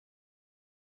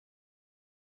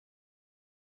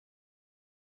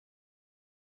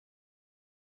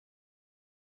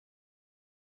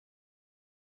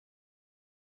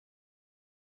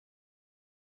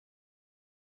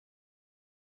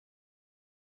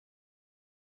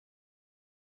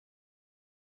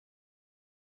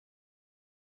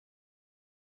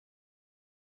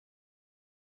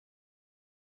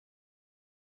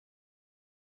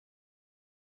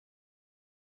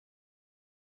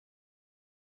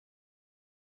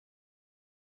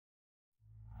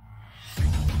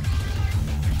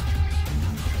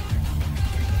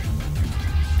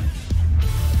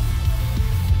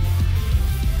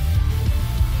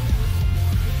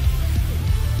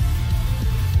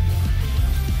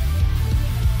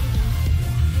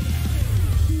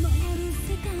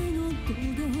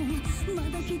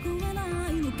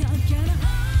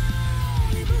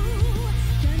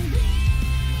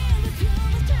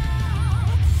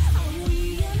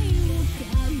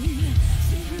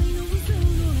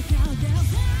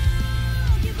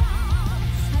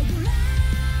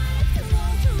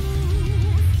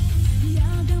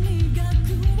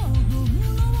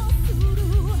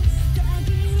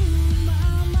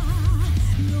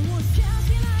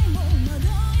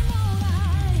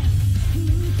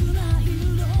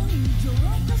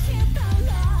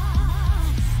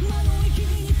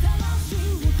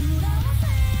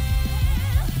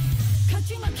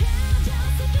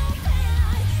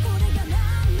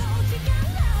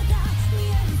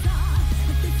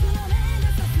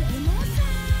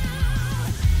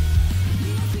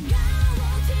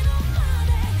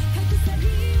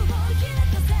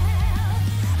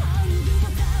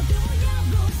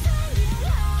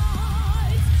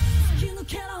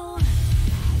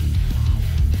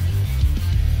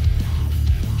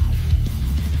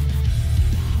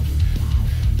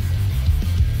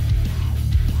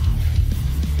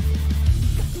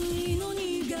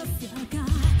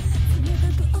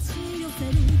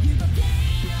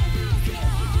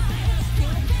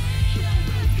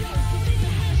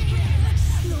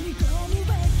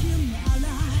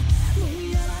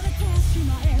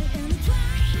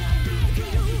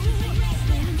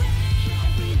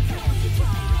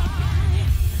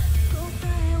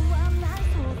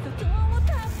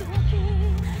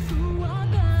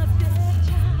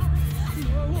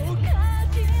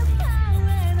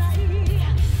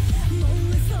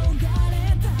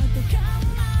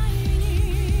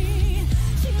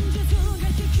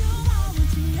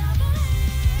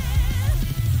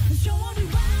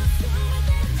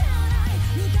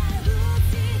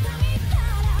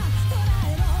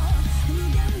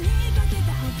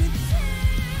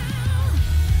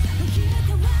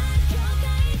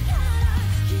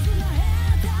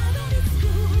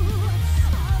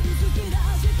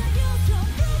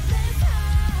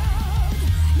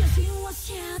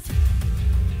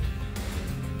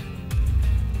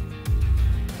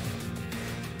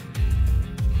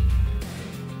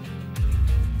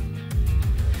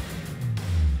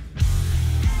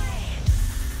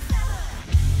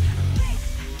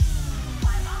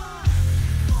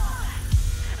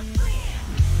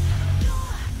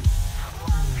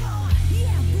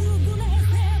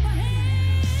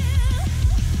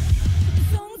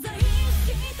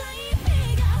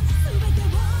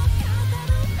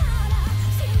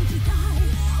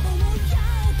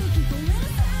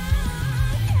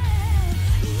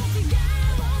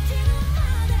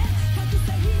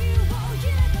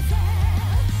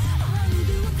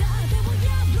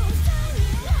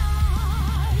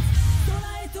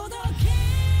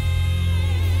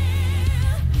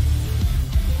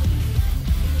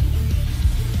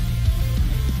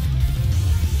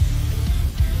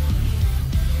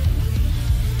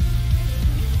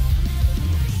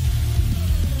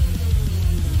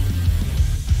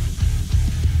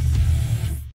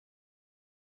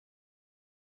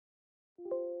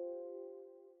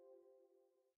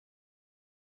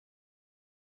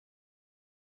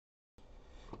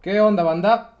¿Qué onda,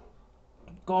 banda?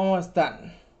 ¿Cómo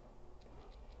están?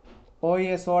 Hoy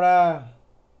es hora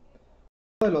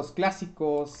de los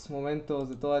clásicos momentos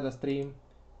de toda la stream.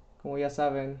 Como ya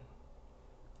saben.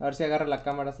 A ver si agarra la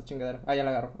cámara esta chingadera. Ah, ya la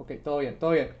agarro. Ok, todo bien,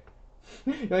 todo bien.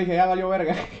 Yo dije, ya valió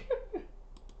verga.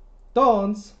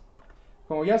 Entonces,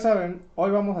 como ya saben,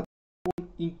 hoy vamos a tener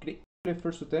un increíble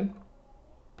First to Ten.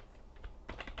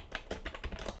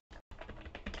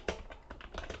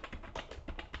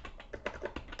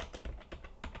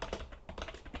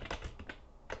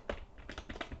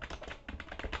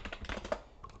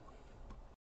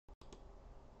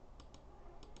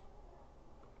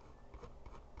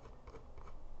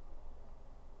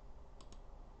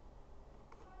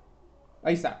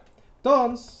 Ahí está.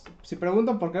 Entonces, si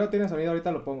preguntan por qué no tiene sonido,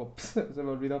 ahorita lo pongo. Se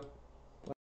me olvidó.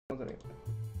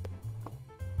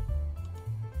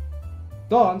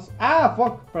 Entonces,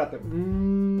 fuck, espérate.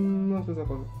 No sé esa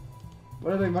cosa.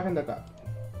 ¿Cuál es la imagen de acá?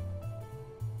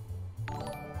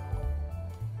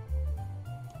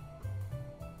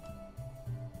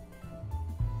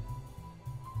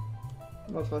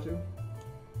 No es fácil.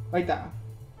 Ahí está.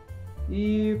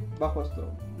 Y bajo esto.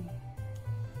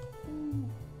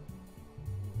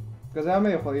 Que sea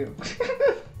medio jodido.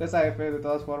 Esa F de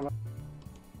todas formas.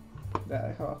 Ya,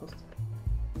 deja abajo esto.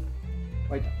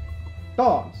 Ahí está.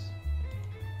 Entonces.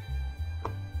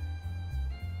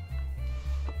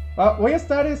 Voy a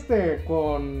estar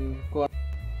con.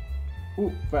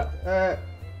 Espérate.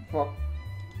 Fuck.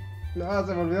 No,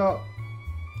 se me olvidó.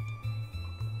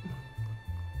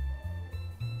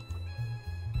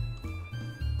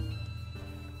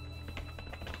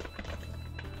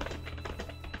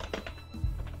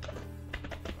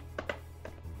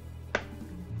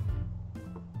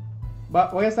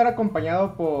 Voy a estar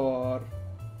acompañado por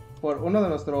uno de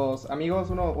nuestros amigos,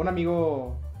 un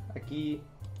amigo aquí.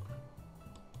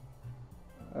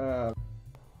 Uh,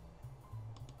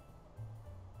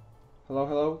 hello,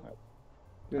 hello.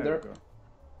 You in There there? we go.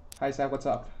 Hi, Sam. What's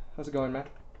up? How's it going, man?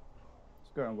 It's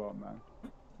going well, man.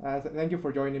 Thank you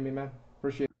for joining me, man.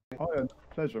 Appreciate it. Oh yeah,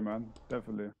 pleasure, man.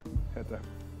 Definitely. Had the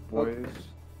Okay. boys,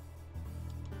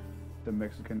 the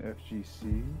Mexican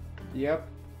FGC. Yep.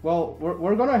 Well,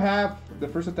 we're gonna have the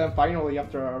first attempt finally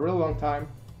after a really long time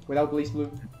without Blaze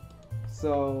Blue.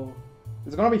 So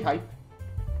it's gonna be hype.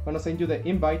 I'm gonna send you the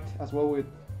invite as well with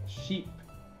Sheep.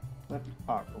 Let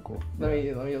Cool.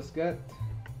 me just get.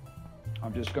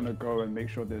 I'm just gonna go and make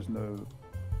sure there's no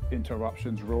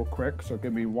interruptions real quick. So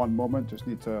give me one moment. Just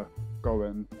need to go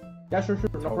and Yeah, sure,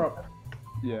 no problem.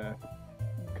 yeah.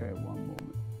 Okay, one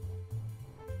moment.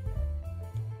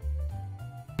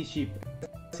 Sheep.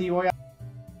 Sí, voy a.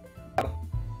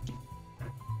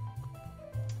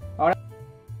 Ahora.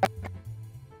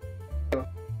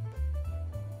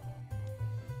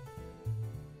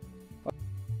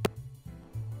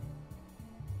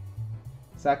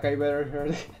 Saca y better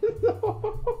hear.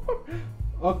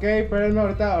 Ok, espérenme,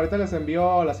 ahorita les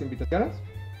envío las invitaciones.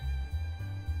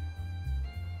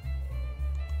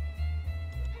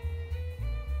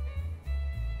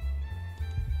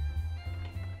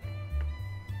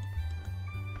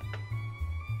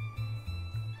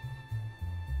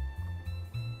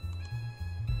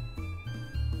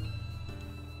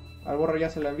 Al borro ya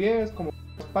se la envié, es como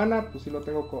pana, pues sí lo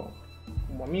tengo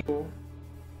como amigo.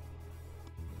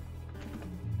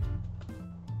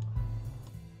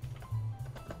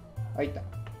 Ahí está.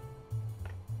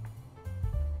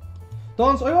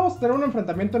 Entonces, hoy vamos a tener un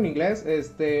enfrentamiento en inglés,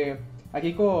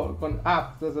 aquí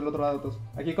desde el otro lado, entonces,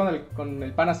 aquí con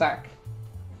el pana Zack.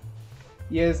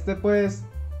 Y pues,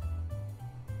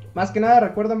 más que nada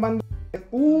recuerden, banda,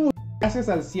 gracias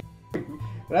al cielo,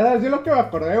 gracias al cielo que me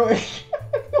acordé, güey.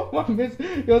 No mames,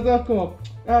 yo estaba como,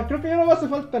 creo que ya no me hace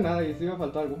falta nada, y sí me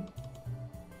faltó algo.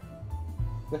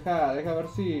 Deja ver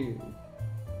si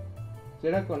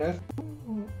era con esto.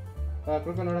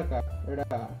 Creo que no era acá, creo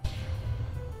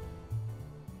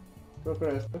que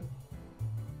era esto.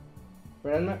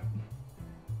 Espérenme.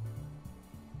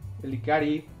 El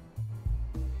Ikari.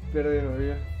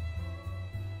 Perdido,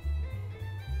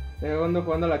 ando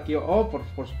jugando la Kyo. Oh, por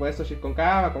supuesto, shit. Con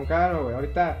calma, güey.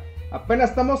 Ahorita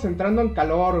apenas estamos entrando en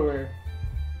calor, güey.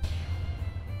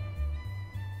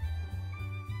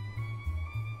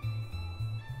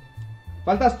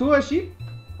 ¿Faltas tú, Shit?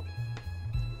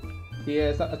 Y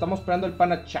estamos esperando el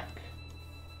pana Chuck.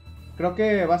 Creo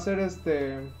que va a ser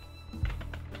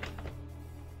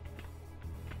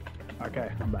Okay,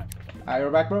 I'm back. You're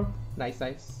back, bro? Nice.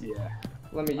 Yeah.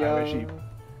 Let me Sheep.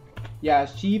 Yeah,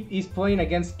 Sheep is playing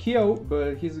against Kyo,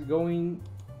 but he's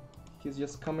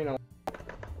just coming along.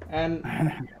 And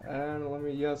let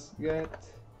me just get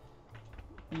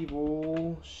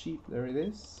EvilSheep. There it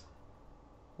is.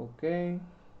 Okay.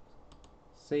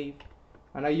 Save.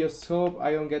 And I just hope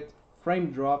I don't get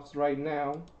frame drops right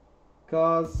now.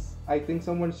 Because I think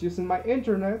someone's using my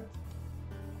internet.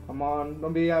 Come on,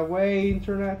 don't be away,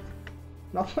 internet.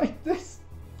 Not like this.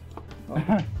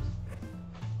 Oh.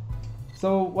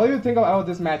 So, what do you think about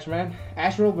this match, man?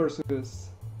 Astral versus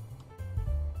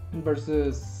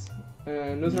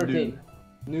New 13.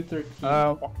 New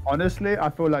 13. Honestly, I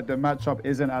feel like the matchup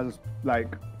isn't as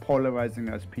like polarizing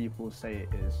as people say it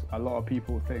is. A lot of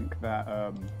people think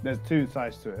that there's two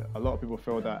sides to it. A lot of people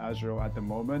feel that Azrael at the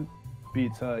moment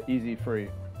beats her easy free.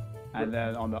 And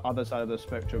then on the other side of the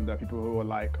spectrum, there are people who are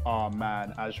like, oh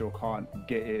man, Azrael can't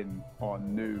get in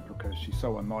on New because she's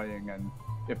so annoying, and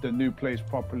if the New plays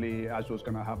properly, Azrael's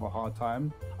going to have a hard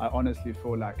time. I honestly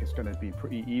feel like it's going to be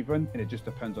pretty even, and it just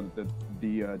depends on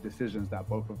the decisions that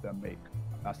both of them make.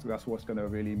 That's what's going to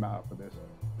really matter for this.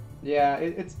 Yeah,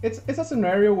 it's a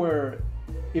scenario where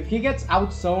if he gets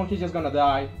outzoned, he's just gonna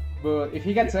die. But if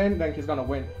he gets in, then he's gonna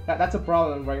win. That's a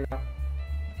problem right now.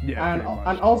 Yeah,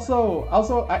 and also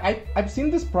I've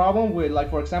seen this problem with, like,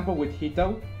 for example, with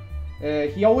Hito.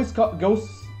 He always goes,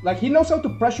 like, he knows how to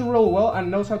pressure real well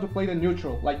and knows how to play the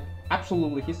neutral. Like,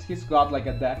 absolutely, he's godlike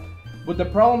at that. But the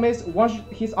problem is, once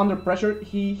he's under pressure,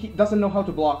 he doesn't know how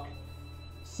to block.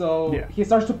 So yeah, he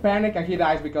starts to panic and he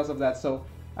dies because of that. So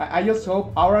I just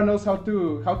hope Aura knows how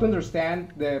to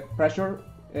understand the pressure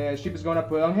Sheep is gonna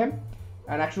put on him,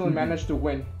 and actually manage to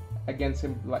win against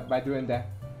him, like, by doing that.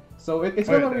 So it's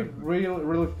gonna be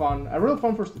really fun. A really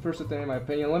fun first attempt in my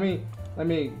opinion. Let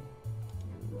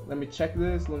me check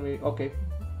this. Okay,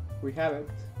 we have it.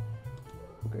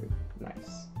 Okay,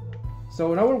 nice.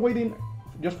 So now we're waiting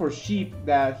just for Sheep.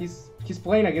 That he's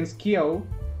playing against Kyo.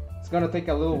 It's gonna take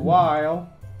a little while.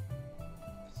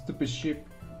 Stupid Sheep.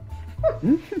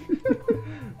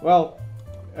 Well,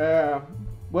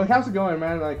 how's it going,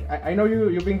 man? Like, I know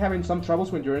you've been having some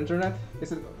troubles with your internet.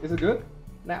 Is it good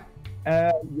now?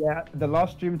 Yeah, the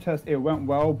last stream test, it went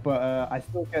well, but I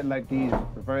still get like these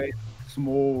very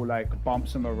small like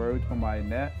bumps in the road on my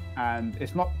net, and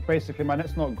it's not, basically my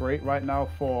net's not great right now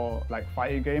for like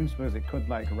fighting games because it could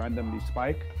like randomly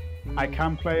spike. I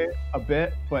can play it a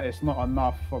bit, but it's not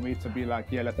enough for me to be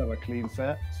like, yeah, let's have a clean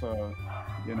set. So,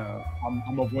 you know,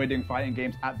 I'm avoiding fighting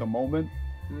games at the moment.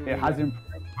 It has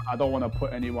improved. I don't want to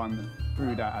put anyone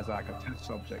through that as like a test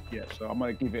subject yet. So I'm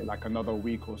gonna give it like another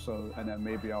week or so, and then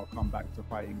maybe I'll come back to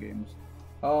fighting games.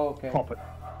 Oh, okay. Proper.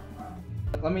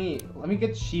 Let me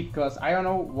get Sheep, because I don't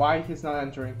know why he's not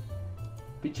entering.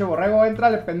 Pinche borrego,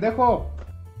 entrale, pendejo.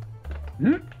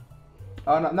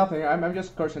 Oh, no, nothing. I'm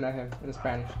just cursing at him in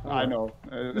Spanish. I know.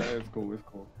 It's cool. It's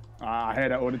cool. I hear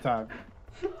that all the time.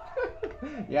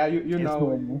 Yeah, you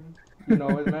know it. You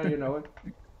know it, man. You know it.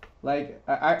 Like,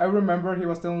 I remember he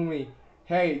was telling me,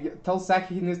 hey, tell Zach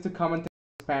he needs to commentate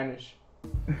in Spanish.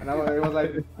 And I was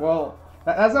like, well,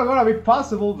 that's not gonna be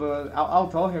possible, but I'll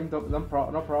tell him, no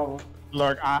problem.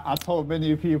 Look, I told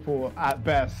many people at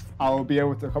best I will be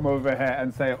able to come over here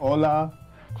and say, hola,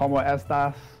 ¿cómo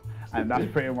estás? And that's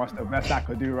pretty much the best I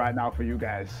could do right now for you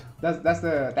guys. That's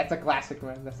a classic,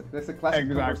 man. That's a classic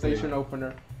conversation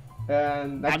opener.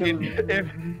 And I mean,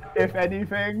 if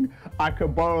anything, I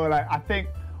could borrow, like, I think,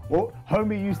 well,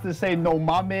 homie used to say no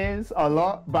mames a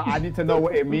lot, but I need to know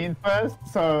what it means first,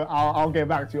 so I'll get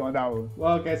back to you on that one.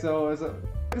 Well, okay, so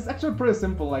it's actually pretty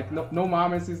simple. Like, no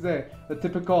mames is the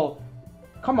typical,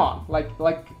 come on, like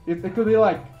it could be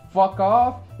like fuck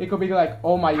off. It could be like,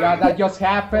 oh my god, that just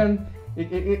happened.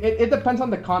 It depends on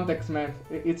the context, man.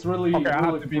 It's really okay. Really I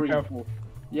have to free. be careful.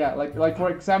 Yeah, like for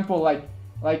example, like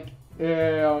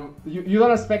you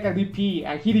don't expect a DP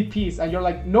and he DPs and you're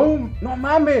like, no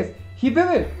mames, he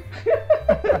did it.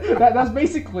 That's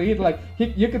basically it. Like,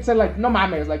 you could say like, no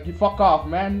mames, like, you fuck off,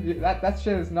 man. That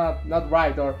shit is not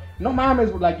right. Or no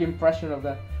mames with like impression of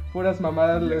that. Puras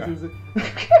mamadas.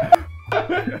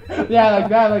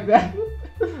 Yeah, like that.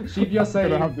 Sheep, you're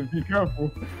saying. I have to be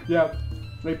careful. Yeah,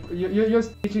 like you're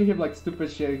just teaching him like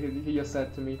stupid shit he just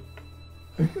said to me.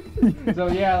 So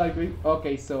yeah, like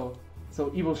okay, so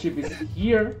EvilSheep is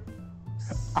here.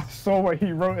 I saw what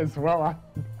he wrote as well.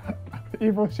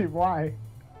 EvilSheep, why?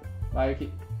 Like,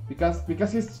 because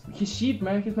he's Sheep,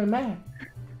 man. He's my man.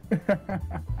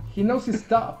 He knows his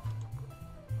stuff.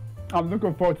 I'm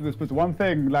looking forward to this, but one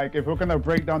thing, like, if we're gonna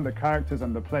break down the characters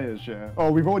and the players, yeah.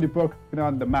 Oh, we've already broken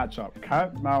down the matchup.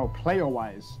 Now,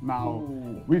 player-wise,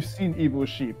 we've seen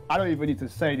EvilSheep. I don't even need to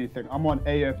say anything. I'm on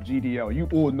AFGDL. You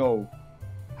all know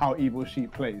how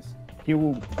EvilSheep plays. He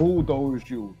will bulldoze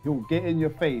you. He'll get in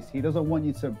your face. He doesn't want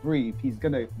you to breathe. He's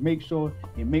gonna make sure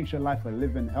he makes your life a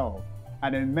living hell.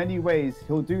 And in many ways,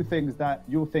 he'll do things that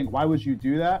you'll think, why would you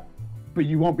do that? But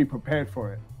you won't be prepared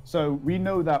for it. So we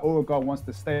know that Beauregard wants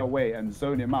to stay away and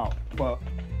zone him out. But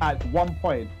at one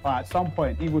point, or at some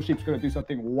point, EvilSheep's going to do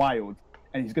something wild,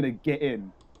 and he's going to get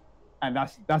in. And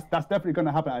that's definitely going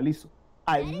to happen at least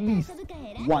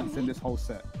once in this whole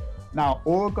set. Now,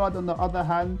 Beauregard, on the other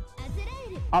hand,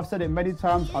 I've said it many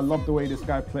times, I love the way this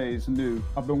guy plays Nu.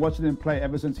 I've been watching him play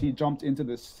ever since he jumped into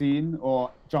the scene, or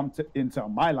jumped into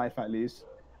my life at least.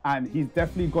 And he's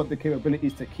definitely got the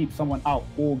capabilities to keep someone out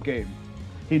all game.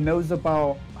 He knows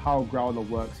about how Growler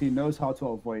works, he knows how to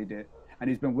avoid it, and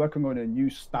he's been working on a new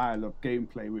style of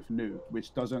gameplay with Nu,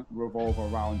 which doesn't revolve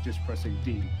around just pressing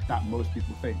D, that most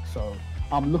people think. So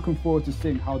I'm looking forward to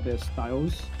seeing how their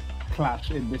styles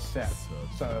clash in this set.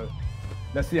 So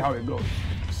let's see how it goes.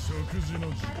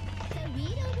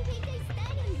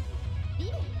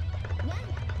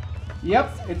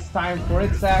 Yep, it's time for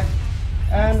it, Zach.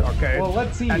 And okay, well,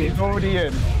 let's see. And he's already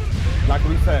in. Like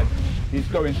we said, he's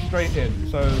going straight in.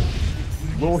 So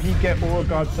will he get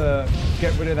Beauregard to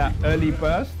get rid of that early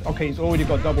burst? Okay, he's already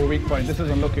got double weak point. This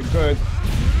isn't looking good.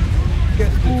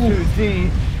 Gets the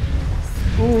 2D.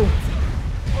 Ooh.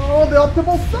 Oh, the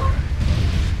optimal stop.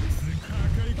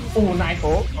 Oh, nice.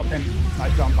 Oh, okay.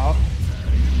 Nice jump out.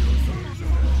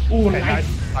 Oh, okay,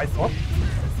 nice. Nice off.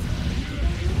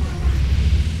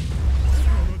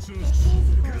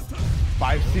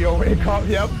 Five CO wake up.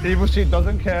 Yep. EvilSheep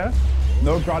doesn't care.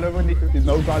 No Growler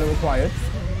required.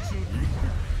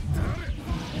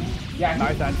 Yeah.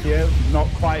 Nice anti-air. Not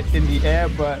quite in the air,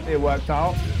 but it worked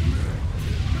out.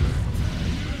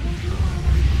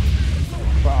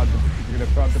 He's gonna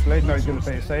throw out the blade. No, he's gonna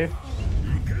play it safe.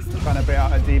 Trying to bait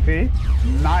out a DP.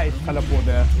 Nice teleport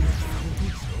there.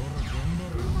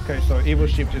 Okay, so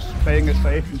EvilSheep just playing it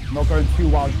safe, not going too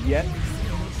wild yet.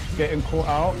 Getting caught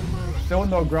out. Still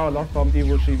no Growler from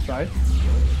EvilSheep's side.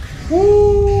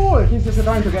 Ooh, he's just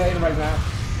trying to get in right now.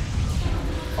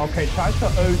 Okay, tries to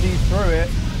OD through it.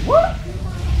 What?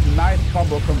 Nice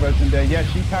combo conversion there. Yeah,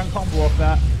 she can combo off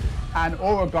that. And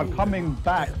Beauregard coming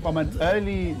back from an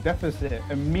early deficit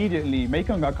immediately,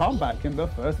 making a comeback in the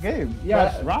first game,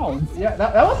 first round. Yeah,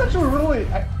 that was actually really.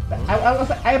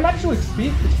 I'm actually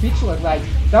speechless. Like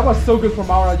that was so good from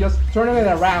Aura, just turning it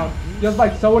around, just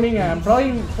like zoning and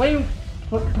playing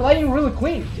really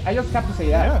clean. I just have to say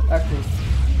that. Yeah. Actually.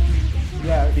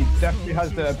 Yeah, he definitely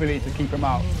has the ability to keep him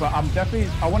out. But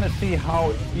I want to see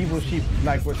how EvilSheep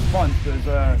like responds.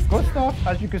 Because good stuff,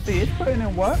 as you can see, it's putting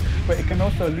in work, but it can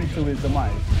also lead to his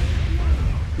demise.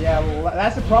 Yeah, well,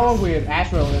 that's the problem with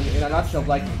Ashwell in a nutshell.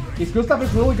 Like, his good stuff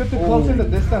is really good to close in the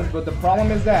distance, but the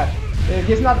problem is that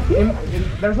he's not.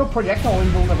 There's no projectile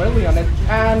invulnerability on it,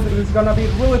 and it's gonna be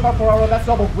really hard for Aura. That's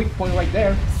double weak point right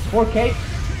there. 4K.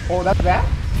 Oh, that's that.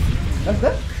 That's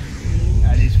it.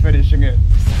 And he's finishing it.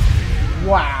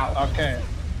 Wow. Okay.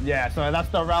 Yeah, so that's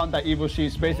the round that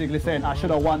EvilSheep's basically saying, I should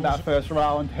have won that first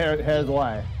round. Here's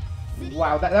why.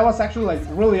 Wow, that was actually like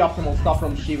really optimal stuff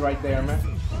from Sheep right there, man.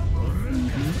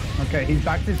 Okay, he's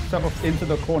backed himself into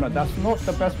the corner. That's not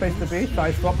the best place to be.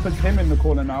 Side swap puts him in the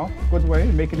corner now. Good way,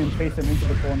 making him chase him into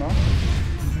the corner.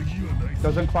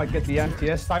 Doesn't quite get the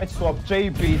anti-S. Side swap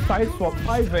JB, side swap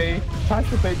 5A, tries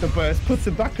to bait the burst, puts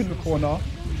him back in the corner.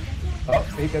 Oh,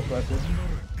 he gets bursted.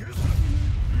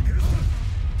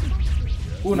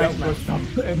 Ooh, nice man.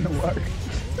 In the work.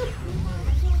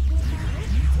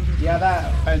 Yeah,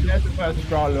 that. And there's the first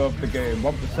Growler of the game,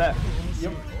 of the set.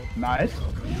 Yep. Nice.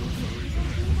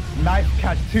 Nice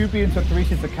catch. 2B into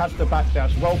 3C to catch the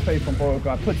backdash. Well played from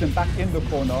Beauregard. Puts him back in the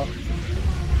corner.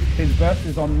 His burst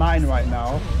is on 9 right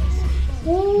now.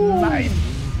 Ooh. Nice.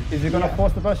 Is he gonna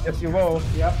force the burst? Yes, you will.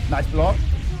 Yep. Nice block.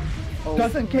 Oh.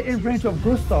 Doesn't get in range of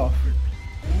Gustav.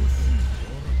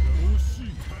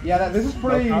 Yeah, this is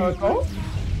pretty.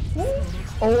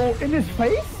 Oh, in his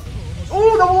face?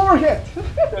 Oh, double overhit!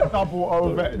 The double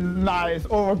over. Nice.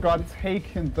 Beauregard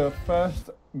taking the first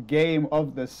game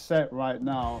of the set right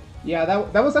now. Yeah,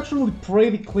 that was actually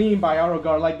pretty clean by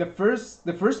Beauregard. Like the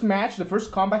first match, the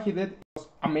first combat he did was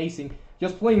amazing.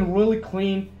 Just playing really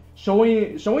clean,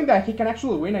 showing that he can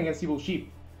actually win against EvilSheep.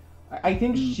 I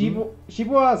think Sheep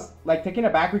was like taken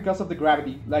aback because of the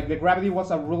gravity. Like the gravity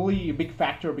was a really big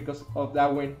factor because of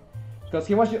that win. Because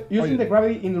he was using the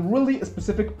gravity in really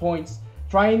specific points,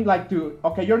 trying like to,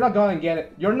 okay, you're not gonna get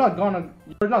it. You're not going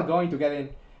to get in.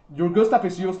 Your good stuff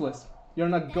is useless. You're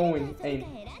not going in.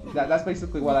 That's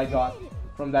basically what I got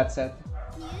from that set.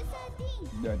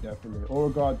 Yeah, definitely.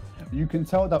 Beauregard, you can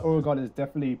tell that Beauregard is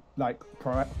definitely like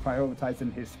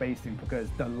prioritizing his spacing, because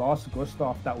the last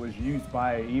Gustav that was used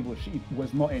by EvilSheep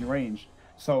was not in range.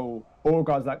 So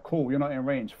Beauregard's like, cool, you're not in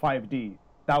range, 5D.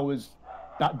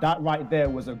 That right there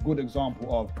was a good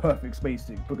example of perfect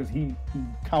spacing, because he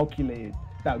calculated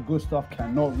that Gustav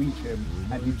cannot reach him,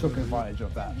 and he took advantage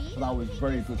of that. So that was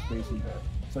very good spacing there.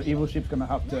 So EvilSheep's gonna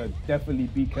have to definitely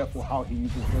be careful how he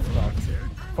uses Gustav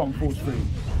from full screen.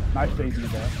 Nice JD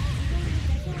there.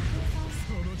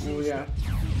 Oh yeah,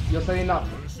 you're saying not.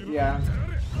 Yeah,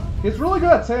 he's really good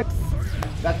at saying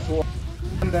that's what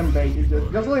them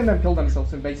just letting them kill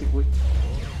themselves and basically.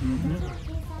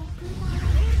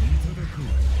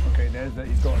 Okay, there's that.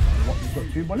 He's got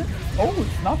 2 bullets. Oh, it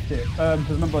snapped it. Because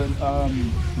remember,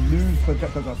 news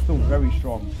projectors are still very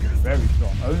strong, very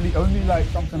strong. Only like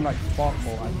something like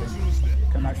Sparkball, I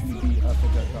think, can actually beat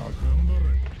projectiles.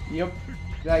 Yep.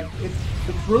 Like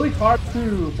it's really hard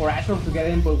for Astro to get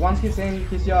in, but once he's in,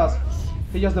 he's just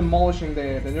demolishing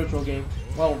the neutral game.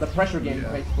 Well, the pressure game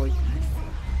basically.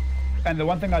 And the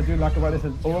one thing I do like about this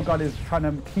is Beauregard is trying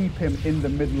to keep him in the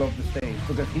middle of the stage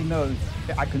because he knows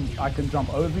I can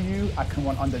jump over you, I can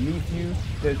run underneath you.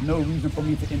 There's no reason for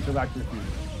me to interact with you.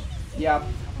 Yeah.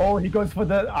 Oh, he goes for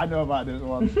the. I know about this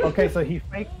one. Okay, so he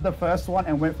faked the first one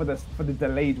and went for the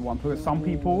delayed one because some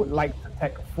people like to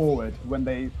tech forward when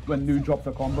new drops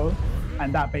a combo,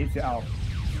 and that baits it out.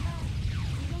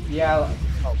 Yeah.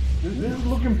 This is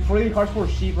looking pretty hard for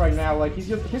Sheep right now. Like he's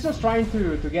just trying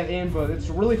to get in, but it's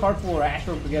really hard for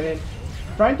Astro to get in.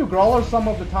 Trying to Growler some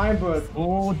of the time, but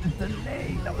oh, the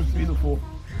delay, that was beautiful.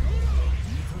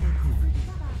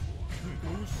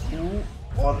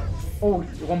 What? Oh,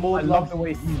 one bullet. I love the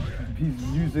way he's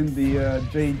using the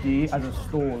JD as a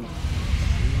stall.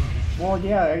 Well,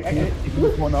 yeah. He can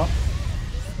look one up.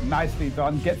 Nicely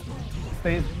done.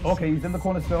 Stays. Okay, he's in the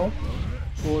corner still.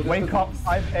 Oh, wake up,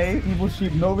 5A,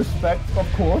 EvilSheep, no respect,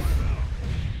 of course.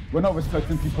 We're not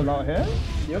respecting people out here.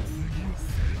 Yep.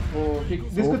 Oh,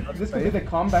 this could be the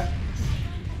comeback.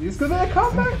 This could be the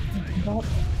comeback.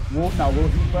 Will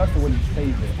he first or will he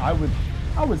save it? I would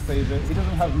save it. He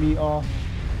doesn't have meter,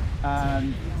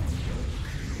 and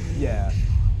yeah.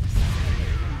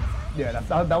 Yeah,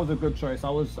 that was a good choice. I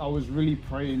was really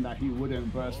praying that he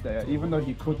wouldn't burst there, even though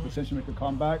he could potentially make a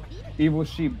comeback.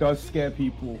 EvilSheep does scare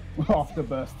people after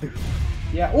bursting.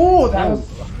 Yeah. Oh, that was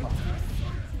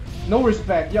no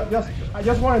respect. I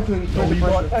just wanted to enjoy the pressure. You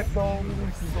got a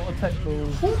tech goal.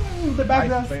 The back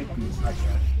dash.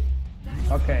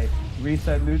 Okay,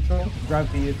 reset neutral.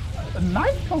 Gravity is a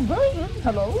nice conversion.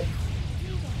 Hello.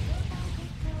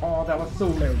 Oh, that was so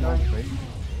nice.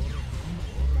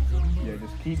 Yeah,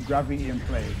 just keep Gravity in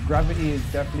play. Gravity is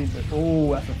definitely the...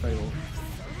 Oh, that's a fail.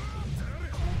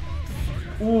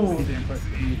 Ooh. He didn't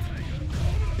proceed.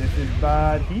 This is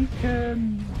bad. He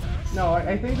can... No,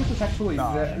 I think this is actually...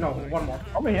 No, one more.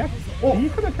 Oh, yeah. Oh, he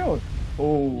could have killed.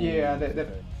 Oh. Yeah,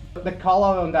 the call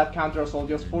out on that counter assault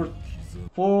just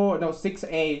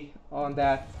 6A on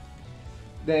that.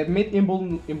 The mid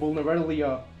invulnerability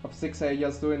of 6A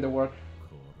just doing the work.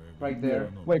 Right there.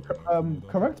 Yeah. Wait,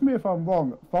 correct me if I'm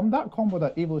wrong. From that combo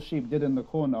that EvilSheep did in the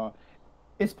corner,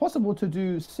 it's possible to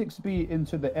do 6B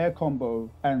into the air combo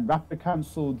and rapid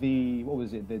cancel the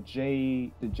the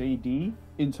JD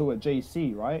into a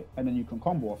JC, right? And then you can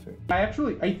combo off it.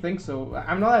 I think so.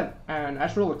 I'm not an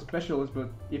Astral specialist, but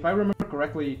if I remember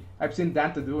correctly, I've seen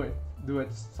Dante do it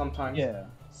sometimes. Yeah.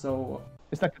 So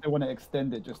it's like they want to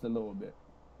extend it just a little bit.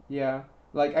 Yeah.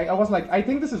 Like, I was like, I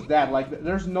think this is dead. Like,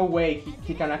 there's no way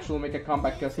he can actually make a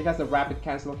comeback because he has a rapid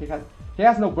cancel. He has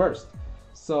no burst.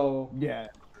 So yeah.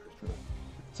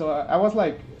 So I was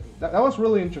like, that was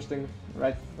really interesting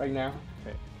right now.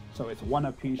 Okay. So it's 1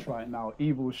 apiece right now.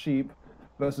 EvilSheep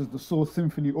versus the Soul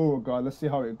Symphony Beauregard. Let's see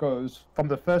how it goes. From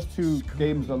the first 2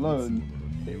 games alone,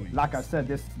 like I said,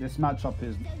 this matchup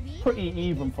is pretty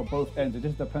even for both ends. It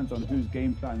just depends on whose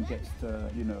game plan gets to,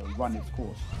 run its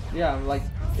course. Yeah, like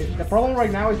the problem right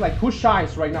now is like who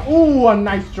shines right now. Ooh, a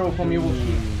nice throw from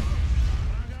EvilSheep.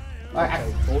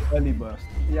 Early burst.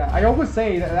 Yeah, I always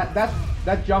say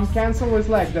that jump cancel is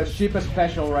like the Sheep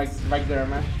special right there,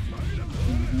 man.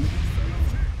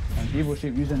 And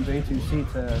EvilSheep using J2C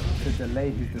to delay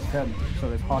his descent,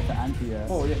 so it's hard to anti-air.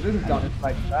 Oh yeah, this is done. Just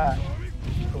like that.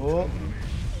 Oh.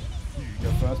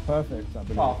 Your first perfect, I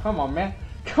believe. Oh, come on, man.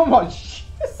 Come on.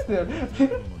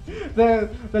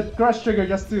 the crush trigger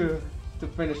just to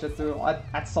finish it, to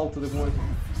add salt to the wound.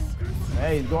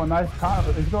 Hey, he's got a nice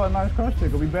crush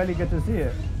trigger. We barely get to see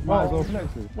it. Might as well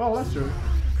flex it. Well, that's true.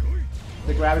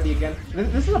 The gravity again.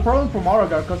 This is a problem for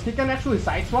Beauregard because he can actually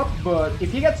side swap, but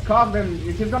if he gets caught, then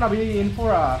he's gonna be in for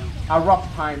a rough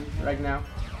time right now.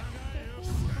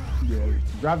 Yeah,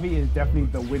 gravity is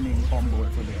definitely the winning combo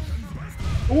for this.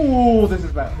 Ooh, this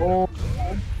is bad. Oh,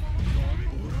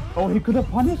 he could have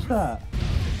punished that.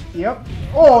 Yep.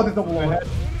 Oh, the double over.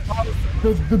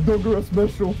 The Dogger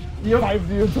special. Yep. 5D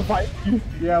into 5D.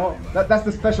 Yeah, well, that's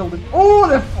the special.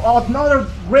 Oh, another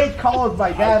great call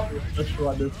by that. Special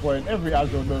at this point. Every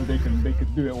Astro knows they can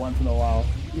do it once in a while.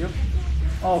 Yep.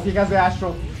 Oh, he has the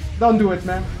Astro. Don't do it,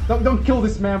 man. Don't kill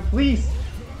this man, please.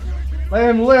 Let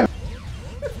him live.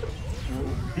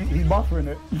 He's buffering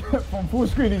it. From full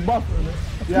screen, he's buffering it.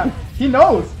 Yeah, he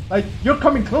knows. Like, you're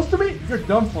coming close to me, you're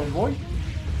done for, boy.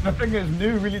 The thing is,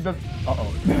 Nu really does.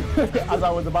 As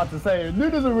I was about to say, Nu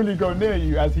doesn't really go near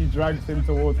you as he drags him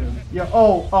towards him. Yeah.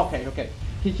 Oh, okay.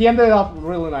 He ended up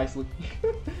really nicely.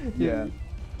 Yeah.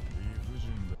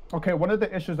 Okay, one of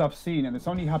the issues I've seen, and it's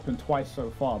only happened twice so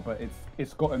far, but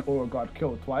it's gotten Aura Guard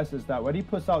killed twice, is that when he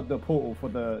puts out the portal for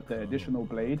the additional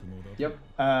blade, yep.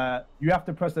 You have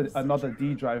to press another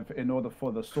D drive in order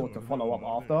for the sword to follow up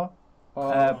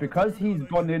after. Because he's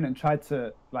gone in and tried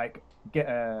to like get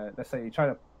let's say try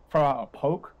to throw out a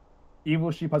poke,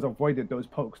 EvilSheep has avoided those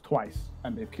pokes twice,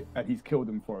 and he's killed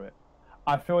him for it.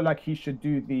 I feel like he should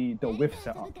do the whiff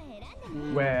setup,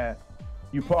 where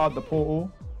you put out the portal,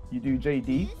 you do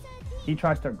JD, he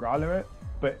tries to growler it,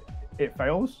 but it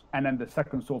fails, and then the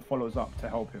second sword follows up to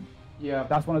help him. Yeah.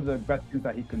 That's one of the best things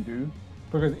that he can do,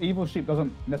 because EvilSheep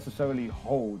doesn't necessarily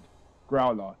hold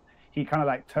growler. He kind of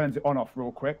like turns it on off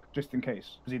real quick, just in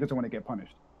case, because he doesn't want to get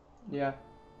punished. Yeah.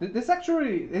 This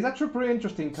actually is pretty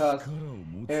interesting, because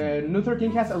Nu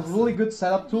 13 has a really good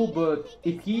setup tool, but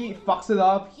if he fucks it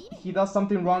up, he does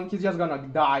something wrong, he's just gonna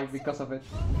die because of it.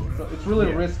 So it's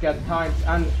really risky at times,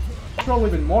 and probably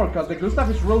even more, because the Gustav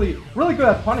is really good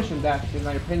at punishing that, in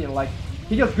my opinion. Like,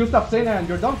 he just Gustavs in and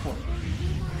you're done for.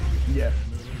 Yeah.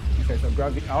 Okay, so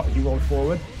gravity out, he rolls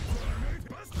forward.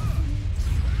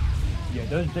 Yeah,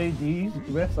 those JD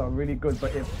riffs are really good,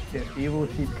 but if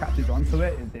EvilSheep catches onto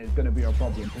it, there's going to be a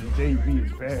problem, because JD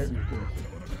is very good.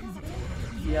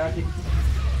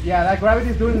 Yeah, that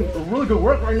gravity is doing really good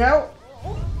work right now.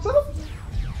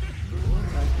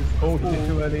 Oh, he did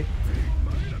too early.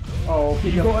 Oh,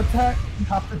 you got attack, you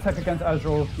have to attack against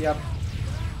Azrael. Yep.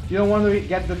 You don't want to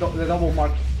get the double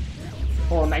mark.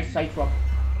 Oh, nice side drop.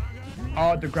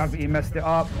 Oh, the gravity messed it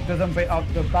up. Doesn't bait up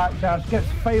the backdash, gets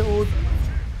failed.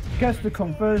 Gets the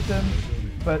conversion,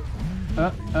 but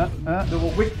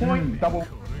double weak point. Double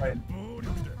point.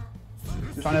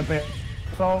 Trying to bait.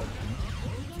 So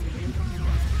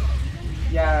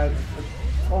yeah.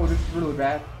 Oh, this is really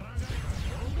bad.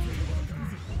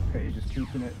 Okay, you're just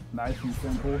keeping it nice and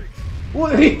simple.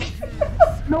 What?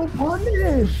 No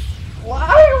punish.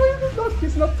 Why?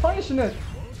 He's not punishing it.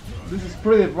 This is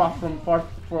pretty rough from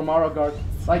Aura Guard.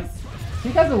 Like, he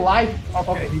has a life.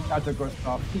 Okay, he got the good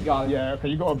stuff. He got it. Yeah, okay,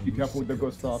 you gotta be careful with the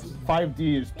good stuff.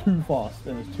 5D is too fast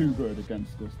and it's too good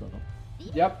against good stuff.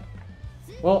 Yep.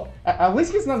 Well, at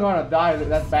least he's not gonna die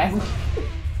that badly.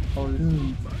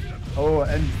 Oh,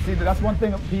 and see, that's one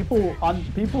thing. People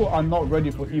are not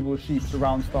ready for EvilSheep's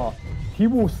round start. He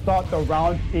will start the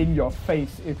round in your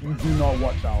face if you do not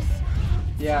watch out.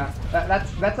 Yeah,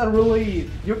 that's a really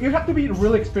you have to be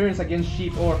really experienced against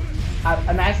Sheep or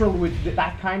a natural with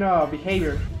that kind of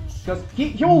behavior, because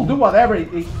he will do whatever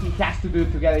he has to do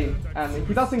to get in, and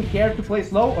he doesn't care to play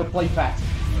slow or play fast.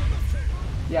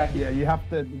 Yeah, you have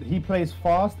to. He plays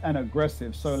fast and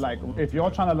aggressive. So like, if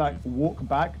you're trying to like walk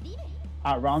back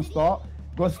at round start,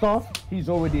 good stuff, he's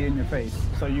already in your face,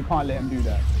 so you can't let him do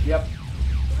that. Yep.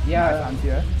 Yeah. Nice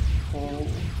anti-air. Oh.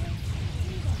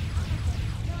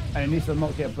 And it needs to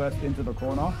not get burst into the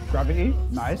corner. Gravity,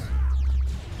 nice.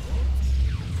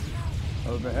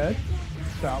 Overhead.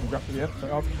 Set up, gravity, yep,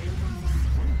 set up.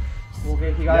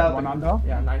 Okay, he got out. One under.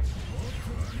 Yeah, nice.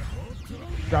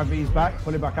 Gravity's back,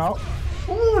 pull it back out.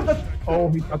 Ooh, oh,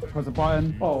 he got to press a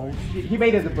button. Oh, he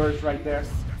made it the burst right there.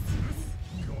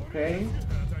 Okay,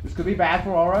 this could be bad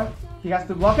for Aura. He has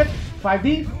to block it.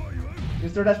 5D.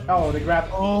 Mr. Dash. Oh, the grab.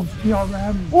 Oh,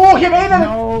 PRM. Oh, he made it!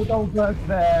 No, don't burst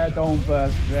there. Don't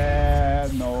burst there.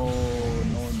 No.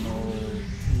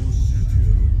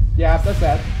 Yeah, that's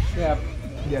that. Yeah.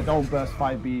 Yeah, don't burst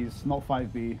 5Bs. Not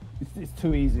 5B. It's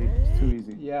too easy. It's too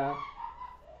easy. Yeah.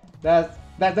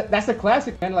 That's a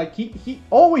classic, man. Like, he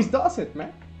always does it,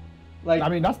 man. Like, I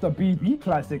mean, that's the BB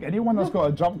classic. Anyone that's got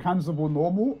a jump cancelable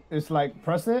normal, it's like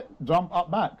press it, jump up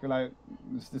back. Like,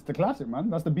 it's the classic, man.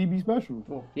 That's the BB special.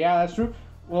 Oh, yeah, that's true.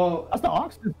 Well, that's the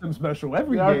Arc System special.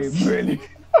 Every game, really.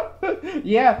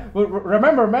 Yeah, but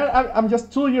remember, man, I'm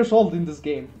just 2 years old in this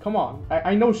game. Come on,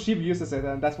 I know Sheep uses it,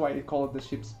 and that's why they call it the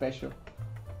Sheep special.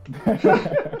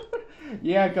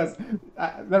 Yeah, because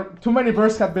too many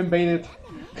bursts have been baited.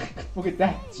 Look at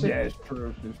that shit. Yeah, it's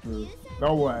true. It's true.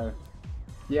 No way.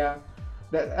 Yeah,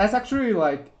 that's actually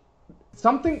like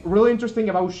something really interesting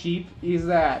about Sheep is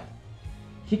that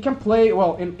he can play,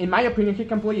 well, in my opinion, he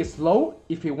can play slow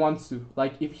if he wants to.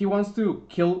 Like, if he wants to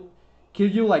kill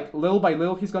you, like, little by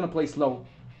little, he's gonna play slow.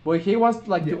 But if he wants,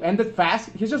 like, to end it fast,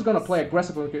 he's just gonna play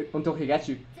aggressive until he gets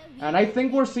you. And I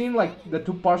think we're seeing, like, the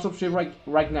two parts of Sheep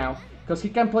right now. Because he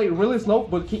can play really slow,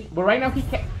 but right now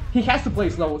he has to play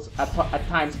slow at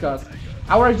times, because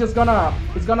Aura is just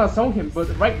gonna zone him. But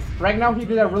right now he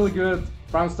did a really good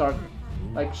round start.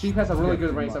 Like, Sheep has a really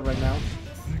good range right now.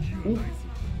 Ooh.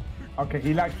 Okay,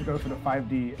 he likes to go for the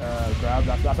 5D grab.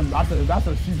 That's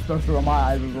a Sheep special on my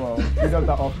eyes as well. He does that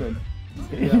often.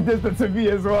 Yeah. He does that to me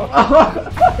as well.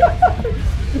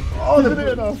 Oh, he did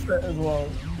it offset as well.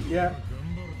 Yeah.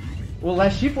 Well,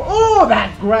 that Sheep. Oh,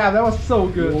 that grab! That was so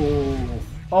good. Whoa.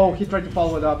 Oh, he tried to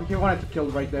follow it up. He wanted to kill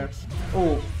right there.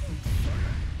 Oh.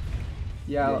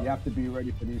 Yeah. You have to be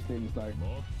ready for these things. Like,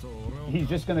 he's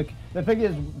just gonna. The thing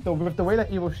is, with the way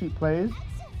that EvilSheep plays,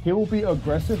 he will be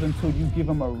aggressive until you give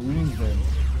him a reason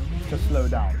to slow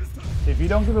down. If you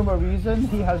don't give him a reason,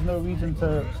 he has no reason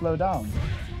to slow down.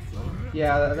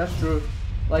 Yeah, that's true.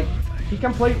 Like, he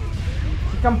can play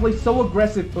so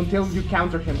aggressive until you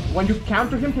counter him. When you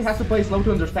counter him, he has to play slow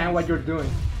to understand what you're doing.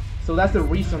 So that's the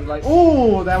reason. Like,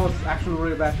 oh, that was actually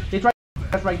really bad. He tried to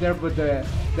dash right there, but the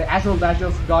astral dash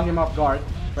just got him off guard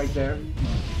right there.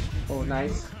 Oh,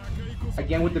 nice.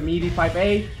 Again with the meaty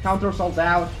 5A, counter assault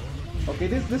out. Okay,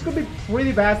 this could be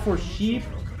pretty bad for Sheep.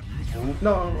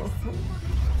 No.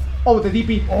 Oh, the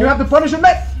DP. Oh. You have to punish him,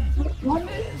 man.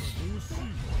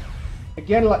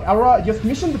 Again, like, Aura just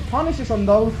mission the punishes on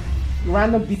those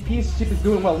random DPs Sheep is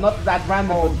doing well. Not that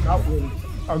random. Oh,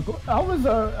 that was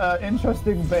a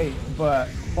interesting bait, but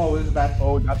oh, this is bad.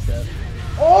 Oh, that's it.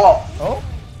 Oh! Oh!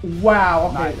 Wow,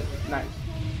 okay. Nice.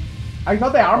 I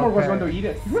thought the armor was going to eat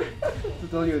it, to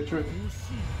tell you the truth.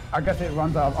 I guess it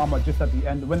runs out of armor just at the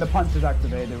end. When the punch is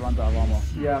activated, it runs out of armor.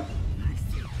 Yeah.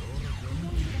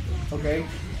 Okay.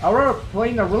 Aura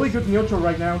playing a really good neutral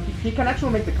right now. He can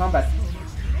actually make the combat.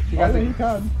 He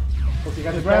can. Oh, he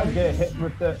got the grab. Get hit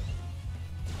with the...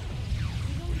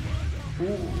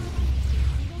 Ooh.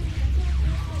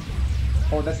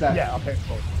 Oh, that's that. Yeah, okay,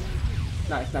 cool.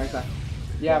 Nice.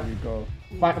 Yeah. There you go.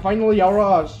 Finally,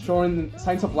 Aura showing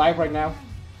signs of life right now.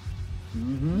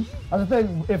 And the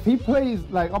thing, if he plays,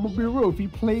 like, I'm gonna be real, if he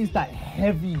plays that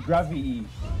heavy gravity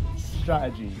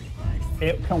strategy,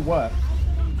 it can work.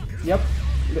 Yep.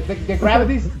 The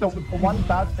gravity's... The one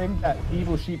bad thing that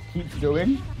EvilSheep keeps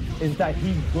doing is that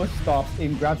he Gustavs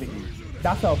in gravity.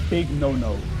 That's a big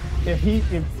no-no. If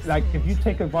you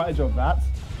take advantage of that,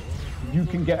 you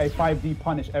can get a 5D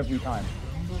punish every time.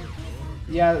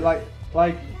 Yeah,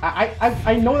 like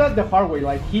I know that the hard way.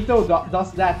 Like, Hito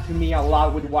does that to me a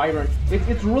lot with Wyvern.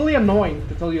 It's really annoying,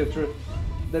 to tell you the truth.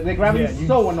 The gravity is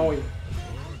so annoying.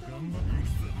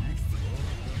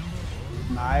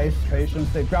 Nice, patience,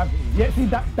 they gravity. Yeah, see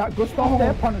that Gustav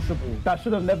there, punishable. That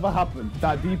should have never happened.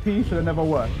 That DP should have never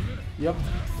worked. Yep.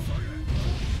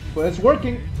 But it's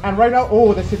working, and right now,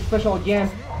 oh, the 6 special again.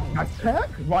 Attack,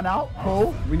 run out,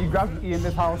 pull. We need gravity in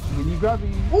this house. We need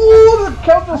gravity. Ooh, the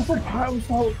counter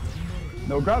so...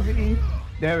 No gravity.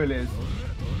 There it is.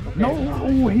 Okay. No,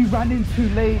 oh, he ran in too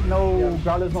late. No,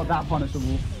 Growler's not that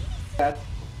punishable.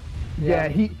 Yeah,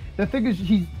 the thing is,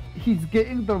 he's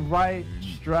getting the right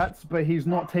strats, but he's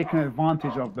not taking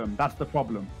advantage of them. That's the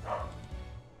problem.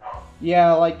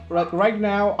 Yeah, like right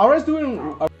now, Aura's doing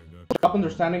a job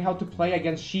understanding how to play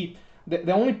against Sheep.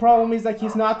 The only problem is that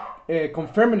he's not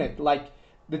confirming it. Like,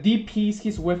 the DPs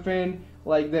he's whiffing,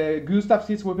 like the Gustavs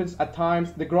he's whiffing at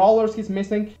times, the Growlers he's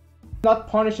missing. He's not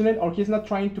punishing it, or he's not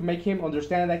trying to make him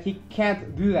understand that he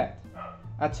can't do that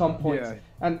at some point. Yeah.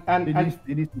 And he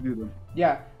needs to do them.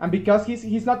 Yeah, and because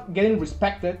he's not getting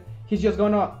respected, he's just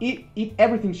gonna eat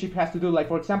everything Sheep has to do. Like,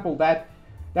 for example, that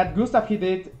Gustav he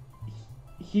did,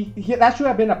 that should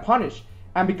have been a punish.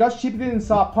 And because Sheep didn't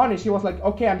saw a punish, he was like,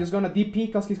 okay, I'm just gonna DP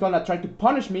because he's gonna try to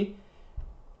punish me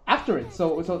after it.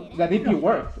 So the DP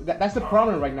worked. That's the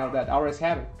problem right now that Aura is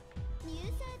having.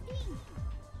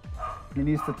 He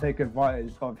needs to take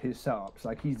advantage of his setups.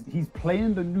 Like, he's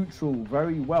playing the neutral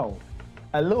very well.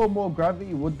 A little more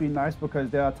gravity would be nice, because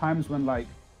there are times when, like,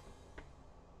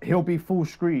 he'll be full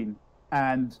screen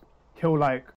and he'll,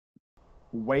 like,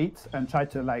 wait and try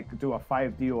to, like, do a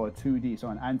 5D or a 2D, so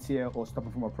an anti-air or stop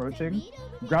him from approaching.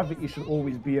 Gravity should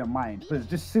always be in mind, but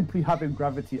just simply having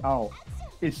gravity out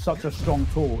is such a strong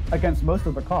tool against most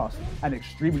of the cast, and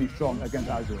extremely strong against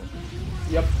Azure.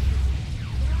 Yep.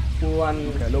 Okay,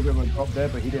 a little bit of a drop there,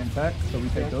 but he didn't attack, so we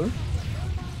take those.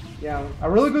 Yeah, a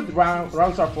really good round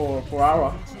start for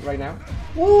Aura right now.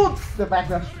 Ooh, the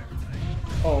backdash.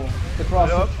 Oh, the cross.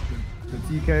 Yep. The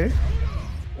TK.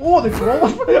 Oh, the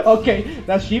roll. Okay,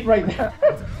 that's sheep right there.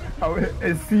 Oh,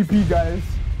 it's CP, guys.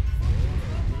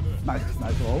 Nice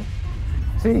roll.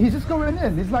 See, he's just going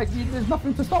in. He's like, there's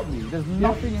nothing to stop me. There's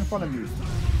nothing in front of me.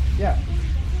 Yeah.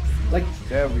 Like.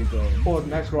 There we go. Oh,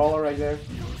 nice roller right there.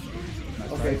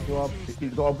 Nice, okay. Nice.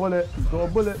 He's got a bullet. He's got a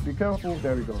bullet. Be careful.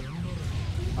 There we go.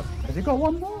 Has he got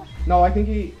one more? No, I think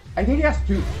he has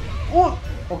two. Oh,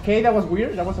 okay, that was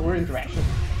weird. That was a weird interaction.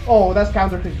 Oh, that's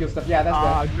counter kill stuff. Yeah, that's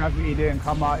bad. Gravity didn't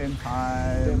come out in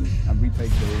time, and we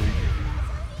take those.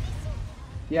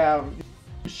 Yeah,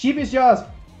 Sheep is just.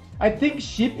 I think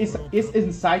Sheep is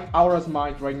inside Aura's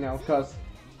mind right now, cause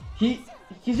he's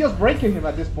just breaking him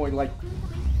at this point. Like,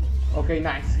 okay,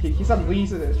 nice. He's at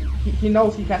least he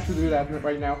knows he has to do that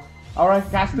right now. Aura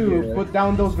has to put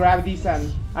down those gravities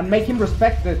and make him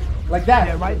respect it like that.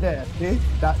 Yeah, right there. See,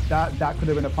 that could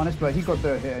have been a punish, but he got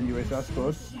the hit anyway, so that's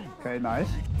good. Okay, nice.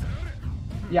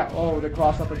 Yeah. Oh, the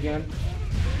cross up again.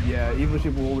 Yeah,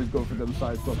 EvilSheep will always go for them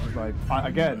side swaps. Like,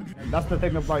 again, that's the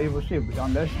thing about EvilSheep.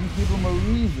 Unless you give him a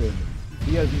reason,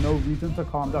 he has no reason to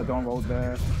calm down. Don't roll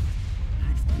there.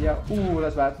 Yeah. Ooh,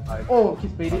 that's bad. Nice. Oh,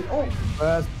 he's baiting. Oh.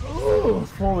 First. Ooh,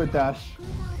 forward dash.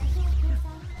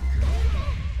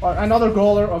 Or another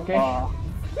growler. Okay.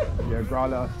 Yeah,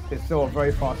 growler. It's still a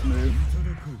very fast move.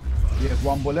 He has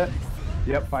one bullet.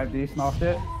 Yep, 5D snarfed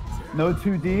it. No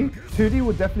 2D. 2D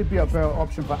would definitely be a better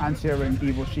option for anti-airing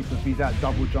EvilSheep if he's at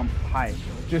double jump height,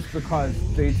 just because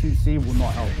J2C will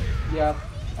not help. Yeah,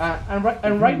 and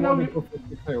right now,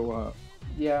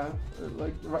 yeah,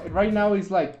 like right now it's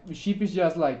like Sheep is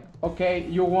just like, okay,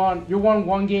 you won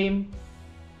one game,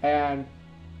 and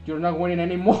you're not winning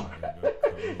anymore.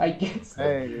 I guess.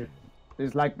 Hey,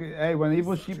 it's like, hey, when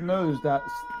EvilSheep knows that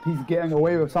he's getting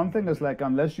away with something, it's like,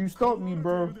 unless you stop me,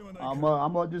 bro, I'm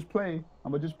gonna just play.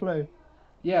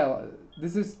 Yeah,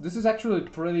 this is actually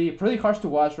pretty harsh to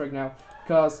watch right now,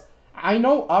 because I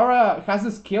know Aura has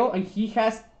a skill and he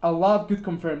has a lot of good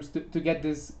confirms to get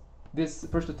this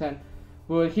first to 10,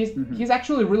 but he's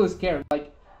actually really scared.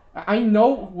 Like, I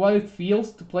know what it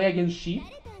feels to play against Sheep,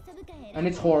 and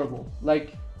it's horrible.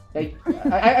 Like I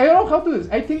don't know how to.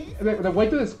 I think the way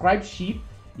to describe Sheep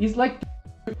is like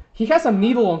he has a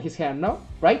needle on his hand, no?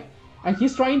 Right? And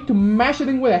he's trying to mash it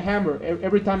in with a hammer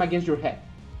every time against your head.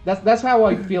 That's how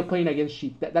I feel playing against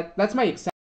Sheep. That's my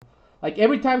example. Like,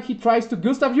 every time he tries to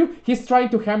Gustav you, he's trying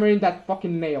to hammer in that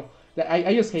fucking nail.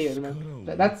 I just hate it, man.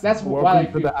 That's what I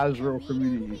feel. Welcome to the Azrael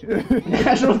community.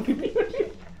 Azrael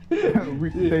community.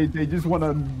 they just want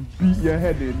to beat your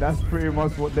head in. That's pretty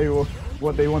much what they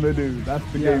want to do. That's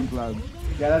the game plan.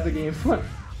 Yeah, that's the game plan.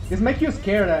 Just make you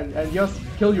scared and just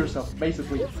kill yourself,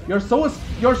 basically. You're so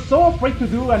afraid to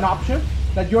do an option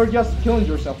that you're just killing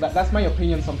yourself. That's my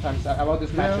opinion sometimes about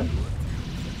this matchup.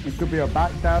 It could be a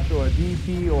backdash or a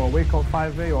DP or a wake up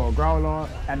 5A or a growler,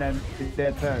 and then it's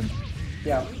their turn.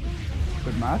 Yeah.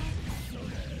 Good match.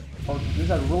 Oh, this is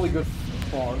a really good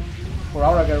for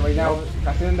Auraga right now.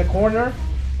 Got it in the corner.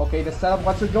 Okay, the setup,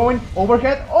 what's it going?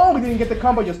 Overhead. Oh, we didn't get the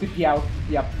combo, just TP out.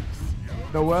 Yep.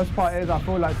 The worst part is, I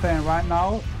feel like saying right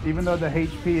now, even though the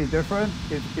HP is different,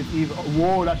 it's even.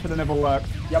 Whoa, that should have never worked.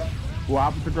 Yep. What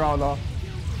happened to Growler?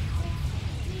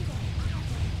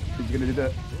 He's gonna do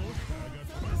that.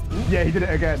 Yeah, he did it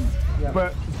again. Yep.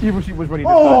 But EvilSheep was ready to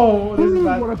oh, this is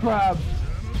bad. What a grab.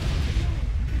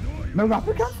 No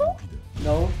rapid cancel?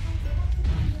 No.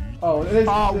 Oh, it is.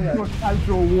 Oh,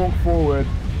 casual walk forward.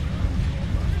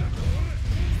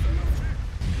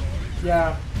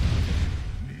 Yeah.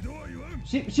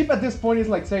 Sheep at this point is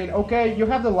like saying, okay, you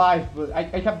have the life, but I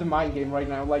have the mind game right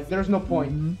now. Like, there's no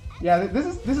point. Yeah, this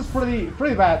is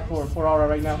pretty bad for Aura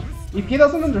right now. If he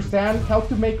doesn't understand how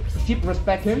to make Sheep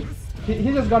respect him,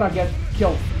 he's just gonna get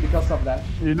killed because of that.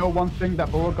 You know one thing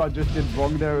that Beauregard just did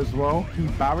wrong there as well? He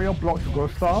barrier blocked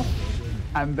Gustav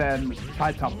and then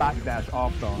tried to backdash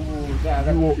after. Ooh,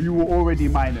 yeah, you were already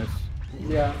minus.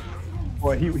 Yeah.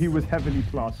 Well, he was heavily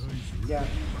plus. Yeah.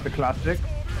 The classic.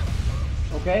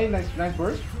 Okay, nice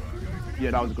burst.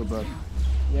 Yeah, that was a good burst.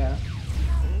 Yeah.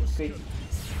 Okay.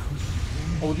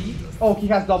 OD? Oh, he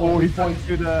has double. Oh, he points.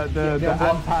 to the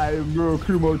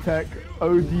anti-Murokumo tech,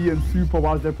 OD and super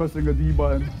while they're pressing a D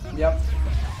button. Yep.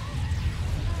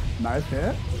 Nice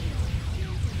hit.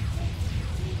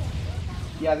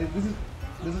 Yeah, this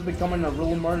is becoming a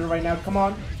real murder right now. Come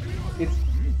on. It's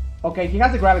okay. He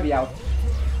has the gravity out.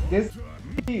 This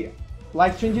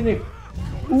life changing it.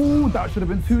 Ooh, that should have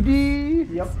been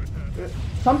 2D. Yep.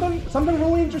 Something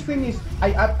really interesting is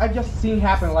I've just seen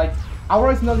happen. Like,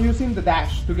 Aura is not using the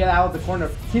dash to get out of the corner.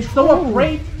 He's so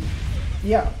afraid.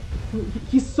 Yeah.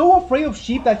 He's so afraid of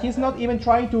Sheep that he's not even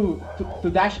trying to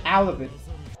dash out of it,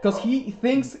 because he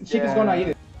thinks Sheep is gonna eat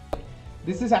it.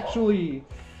 This is actually,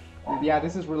 yeah,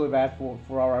 this is really bad for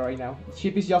Aura right now.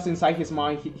 Sheep is just inside his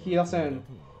mind. He doesn't,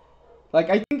 like,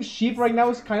 I think Sheep right now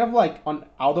is kind of like on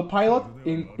autopilot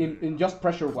in just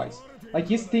pressure wise. Like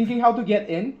he's thinking how to get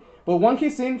in, but once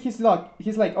he's in, he's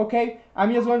like, okay,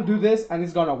 I'm just gonna do this and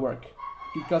it's gonna work.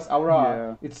 Because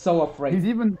Aura, it's so afraid. I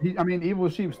mean,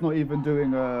 EvilSheep's not even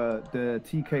doing the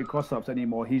TK cross-ups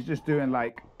anymore. He's just doing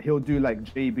like, he'll do like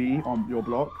JB on your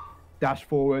block, dash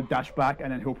forward, dash back,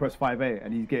 and then he'll press 5A,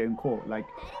 and he's getting caught. Like,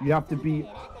 you have to be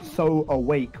so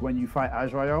awake when you fight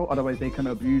Azrael, otherwise they can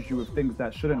abuse you with things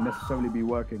that shouldn't necessarily be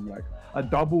working. Like a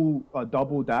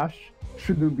double dash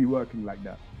shouldn't be working like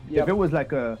that. Yep. If it was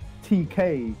like a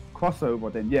TK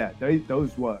crossover, then yeah,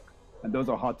 those work, and those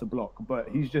are hard to block. But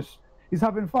he's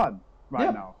having fun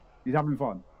right now. He's having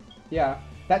fun. Yeah,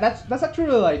 that's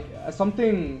actually like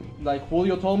something like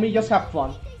Julio told me. Just have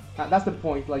fun. That's the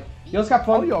point. Like just have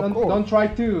fun. Don't try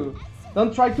to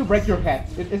break your head.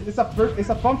 It's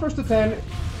a fun first to 10.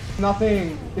 It's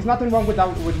nothing wrong with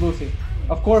losing.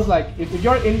 Of course, like if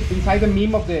you're inside the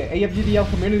meme of the AFGDL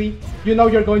community, you know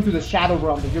you're going to the Shadow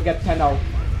Realm and you get 10-0.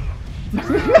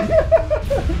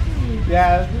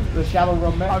 Yeah, the Shadow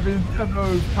Realm, man. I mean,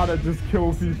 10-0s kind of just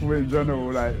kill people in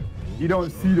general. Like you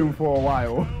don't see them for a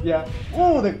while. Yeah.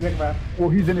 Oh, the big man. Or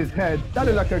he's in his head. That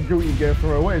is like a guilty gear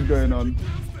throw. What is going on?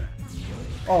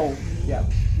 Oh, yeah.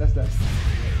 That's that.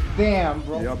 Damn,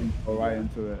 bro. Yep, go right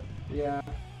into it. Yeah.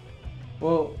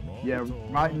 Well. Yeah,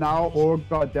 right now,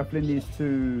 Orga definitely needs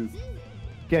to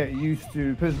get used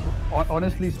to. Because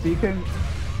honestly speaking,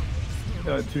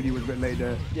 2D was a bit late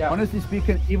there. Yeah. Honestly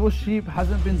speaking, EvilSheep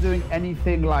hasn't been doing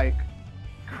anything like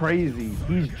crazy.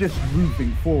 He's just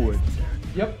moving forward.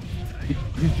 Yep.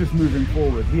 He's just moving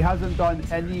forward. He hasn't done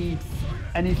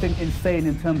anything insane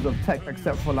in terms of tech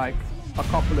except for like a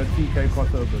couple of TK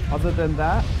crossovers. Other than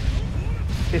that,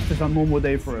 it's just a normal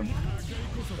day for him.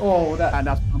 Oh, and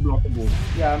that's unblockable.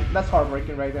 Yeah, that's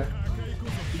heartbreaking right there.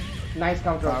 Nice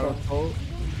counter. Oh,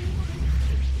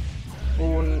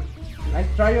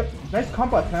 nice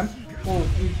combo attempt. Oh,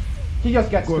 he just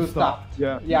gets to stop.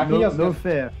 Yeah, yeah. No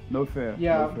fair. Yeah. No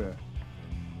fair.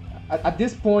 At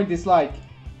this point, it's like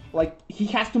he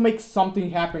has to make something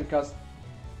happen because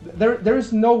there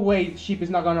is no way Sheep is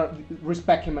not gonna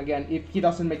respect him again if he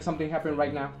doesn't make something happen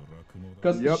right now.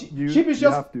 Because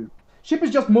Sheep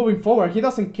is just moving forward. He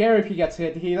doesn't care if he gets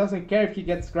hit. He doesn't care if he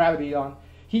gets gravity on.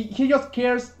 He just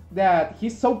cares that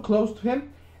he's so close to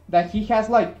him that he has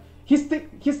like he's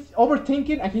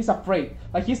overthinking and he's afraid.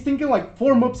 Like he's thinking like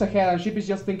 4 moves ahead and Sheep is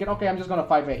just thinking, okay, I'm just gonna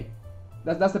 5A.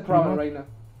 That's the problem right now.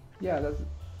 Yeah, that's.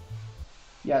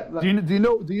 Yeah. Do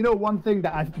you know one thing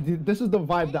that this is the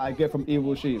vibe that I get from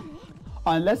EvilSheep.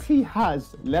 Unless he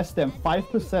has less than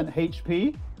 5%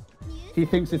 HP, he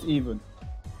thinks it's even.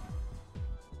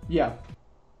 Yeah.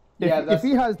 If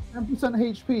he has 10%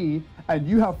 HP and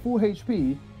you have full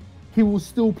HP, he will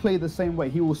still play the same way.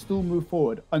 He will still move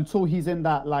forward until he's in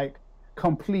that like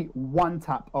complete one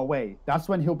tap away. That's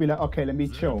when he'll be like, okay, let me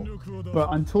chill.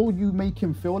 But until you make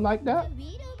him feel like that,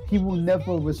 he will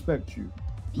never respect you.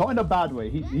 Not in a bad way.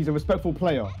 He's a respectful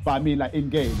player, but I mean like in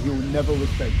game, he will never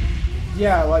respect you.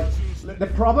 Yeah, like the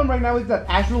problem right now is that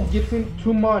Azrael gives him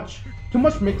too much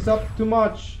mix-up, too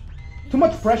much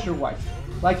pressure wise.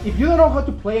 Like if you don't know how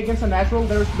to play against an Azrael,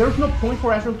 there's no point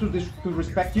for Azrael to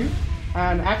respect you.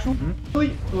 And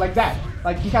actually, like that,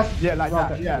 like he has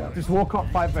just walk up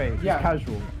 5A,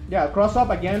 casual. Yeah, cross up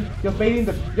again, just baiting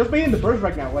the burst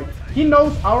right now. Like he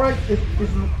knows Aura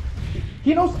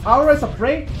he knows Aura is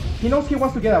afraid. He knows he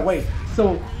wants to get away,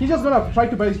 so he's just gonna try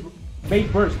to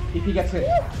bait burst if he gets hit.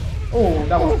 Oh,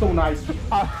 that was so nice.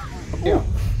 Yeah.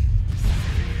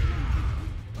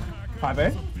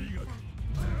 5A.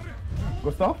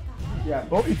 Gustav? Yeah.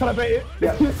 Oh, he's trying to bait it.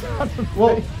 Yeah.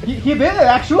 Well, he did it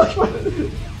actually.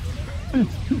 He's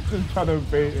just trying to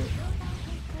bait it.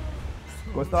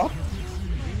 Gustav?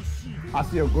 I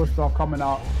see a Gustav coming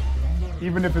out,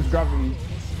 even if it's gravity.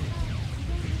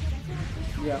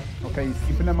 Yeah. Okay, he's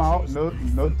keeping him out.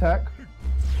 No tech.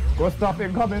 Gustav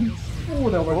incoming. Oh,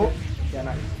 that worked. Yeah,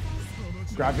 nice.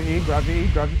 Gravity.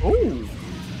 Oh.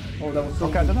 Oh, that was so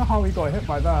okay, I don't know how he got hit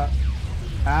by that.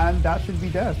 And that should be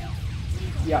death.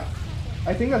 Yeah.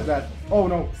 I think that's that. Oh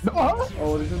no.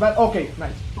 Oh, this is bad. Okay,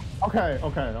 nice. Okay.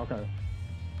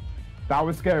 That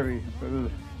was scary.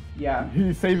 Yeah.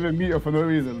 He's saving meter for no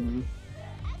reason.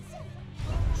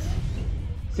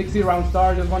 60 round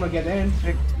star, just want to get in.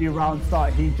 60 round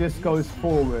start, he just goes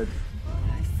forward.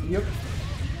 Yep.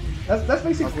 That's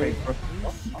basically.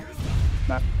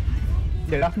 Yeah,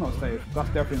 that's not safe. That's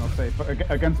definitely not safe. But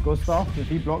against Gustav, if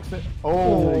he blocks it.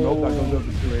 Oh, nope, that goes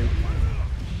over 2A.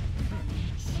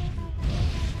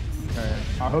 Okay.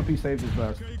 I hope he saves his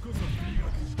burst.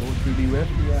 All 2D whiff.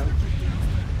 Yeah.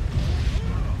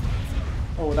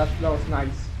 Oh, that was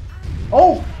nice.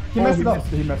 Oh, he messed up.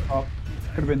 He messed up.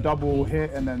 Could have been double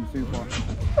hit and then super.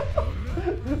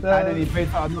 And then he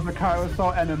baits out another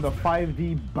carousel and then the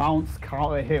 5D bounce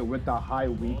counter hit with the high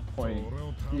weak point.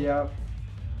 Yeah.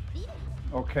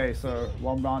 Okay, so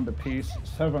 1 round apiece.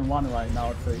 7-1 right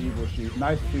now to EvilSheep.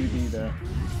 Nice 2D there.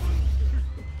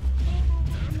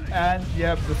 And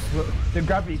yeah, the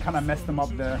gravity kind of messed him up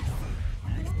there.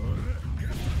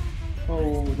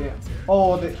 Oh damn.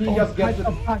 Oh, he just gets it.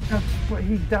 But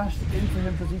he dashed into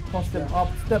him because he crossed him up,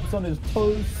 steps on his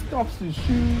toes, scuffs his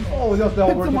shoes. Oh, just the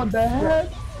hits him on the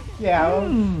head. Yeah,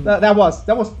 that was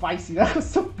spicy. That was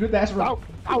so good. That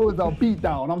was a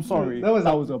beatdown. I'm sorry. That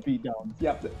was a beatdown.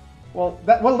 Yeah. Well,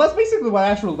 that's basically what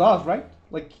Astral does, right?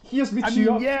 Like he just beats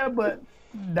you up. Yeah, but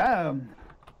damn.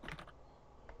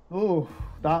 Oh,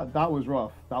 that was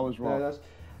rough. That was rough.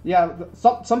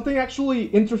 Something actually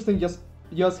interesting just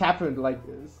happened. Like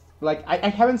I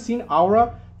haven't seen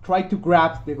Aura try to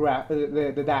grab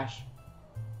the dash.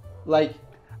 Like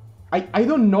I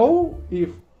don't know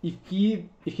if he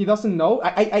doesn't know.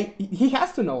 He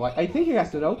has to know. I think he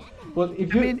has to know. But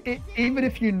if you even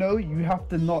if you know, you have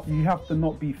to not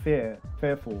be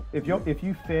fearful. If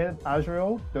you fear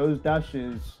Azrael, those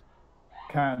dashes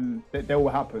they will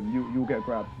happen. You'll get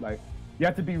grabbed. Like you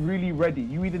have to be really ready.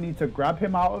 You either need to grab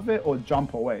him out of it or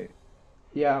jump away.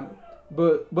 Yeah,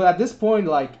 but at this point,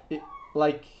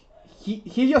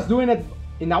 he's just doing it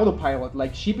in autopilot.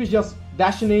 Like Sheep is just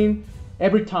dashing in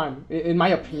every time, in my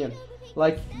opinion.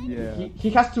 Like he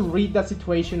has to read that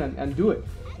situation and do it,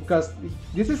 because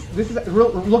this is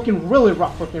looking really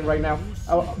rough for him right now.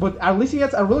 But at least he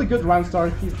gets a really good round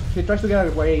start. He tries to get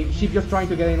away. Sheep just trying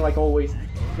to get in like always.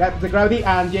 Got the gravity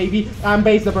and JV and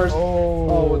base the burst.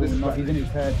 Oh, this no, he's in his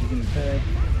head. He's in his head.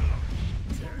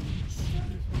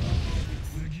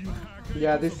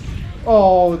 Yeah, this.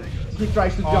 Oh, he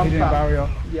tries to jump. He didn't barrier.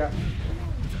 Yeah.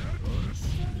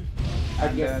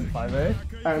 And then 5A.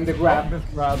 And the grab.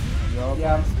 Yep.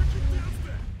 Yeah.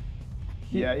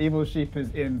 Yeah, EvilSheep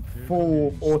is in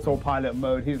full autopilot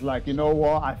mode. He's like, you know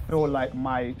what? I feel like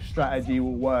my strategy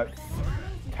will work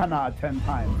 10 out of 10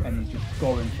 times, and he's just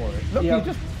going for it. Look, he's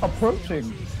just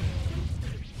approaching.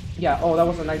 Yeah, oh, that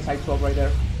was a nice side swap right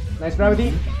there. Nice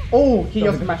gravity. Oh, he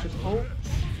just smashes. Oh.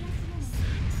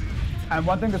 And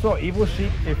one thing as well,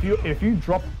 EvilSheep, if you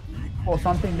drop or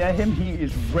something near him, he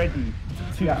is ready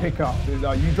to pick up.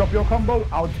 You drop your combo,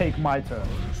 I'll take my turn.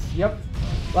 Yep.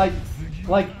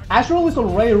 Like Astral is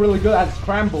already really good at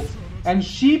scrambles, and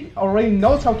Sheep already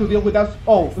knows how to deal with that.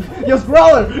 Oh, just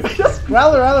Growler! Just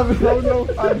Growler out of it. No,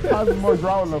 I have more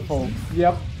Growler, folks.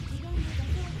 Yep.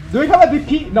 Do we have a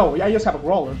DP? No, I just have a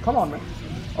Growler. Come on, man.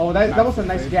 Oh, that was a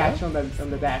nice catch on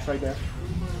the dash right there.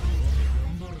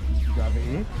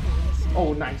 Gravity.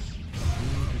 Oh, nice.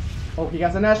 Oh, he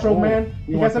has an Astral, man.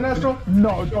 He has an Astral.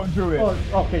 No, don't do it.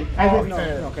 Oh, okay. I didn't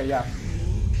know. Okay, yeah.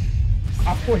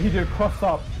 I thought he did cross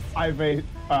up IV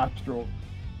Astral.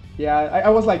 Yeah, I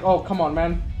was like, oh, come on,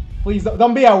 man. Please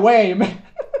don't be away, man.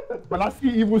 When I see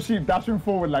EvilSheep dashing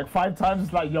forward like 5 times,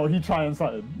 it's like, yo, he trying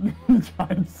something. He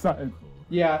trying something.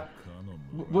 Yeah.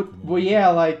 But yeah,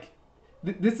 like,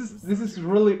 this is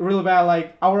really bad.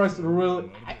 Like, Aura's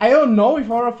really. I don't know if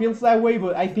Aura feels that way,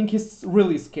 but I think he's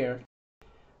really scared.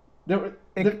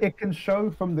 It can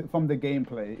show from the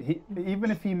gameplay.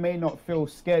 Even if he may not feel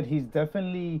scared, he's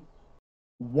definitely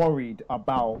worried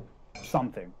about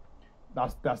something.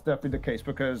 That's definitely the case,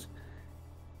 because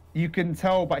you can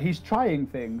tell. But he's trying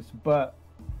things, but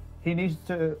he needs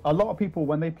to. A lot of people,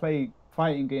 when they play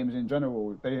fighting games in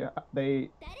general, they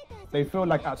feel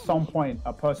like at some point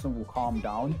a person will calm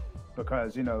down,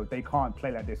 because you know they can't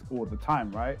play like this all the time,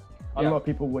 right? A lot of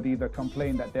people would either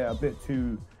complain that they're a bit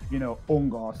too, you know,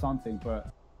 unga or something,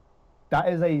 but that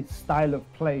is a style of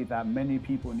play that many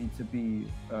people need to be,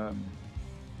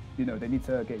 you know, they need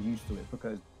to get used to it,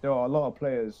 because there are a lot of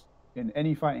players in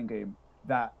any fighting game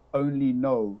that only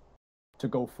know to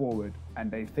go forward, and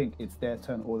they think it's their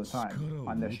turn all the time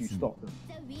unless you stop them.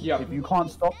 Yeah. If you can't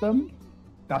stop them,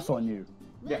 that's on you.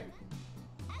 Yeah.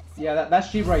 Yeah, that's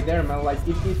Sheep right there, man. Like,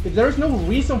 if there's no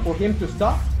reason for him to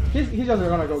stop, he's just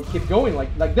gonna keep going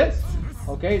like this.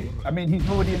 Okay. I mean, he's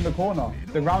already in the corner.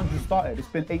 The round just started. It's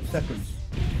been 8 seconds.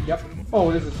 Yep.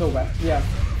 Oh, this is so bad. Yeah.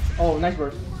 Oh, nice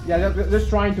burst. Yeah, they're just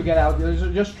trying to get out.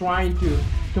 They're just trying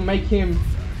to make him.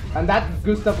 And that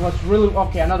good stuff was really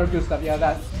okay. Another good stuff. Yeah,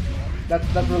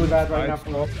 that's really bad right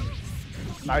now.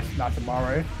 Nice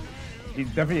Nakamare. He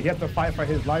has to fight for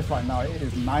his life right now. It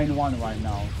is 9-1 right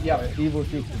now. Yeah.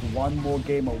 EvilSheep is one more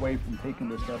game away from taking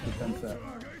this first 10 set.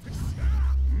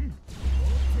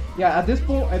 Yeah, at this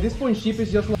point, Sheep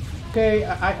is just like, okay,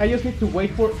 I just need to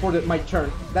wait for my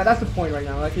turn. That's the point right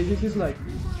now. Like he's like,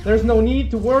 there's no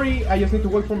need to worry. I just need to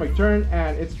wait for my turn,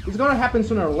 and it's gonna happen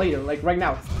sooner or later. Like right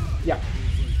now, yeah.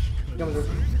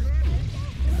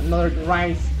 Another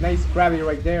nice gravity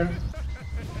right there.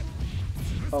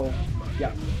 Oh,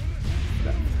 yeah.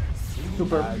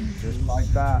 Super. Just like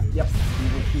that. Yep.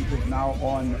 EvilSheep is now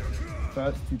on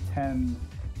first to 10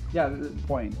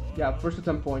 point. Yeah, first to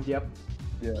 10 point, yep.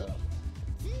 Yeah.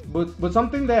 But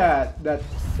something that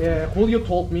Julio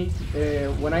told me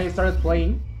when I started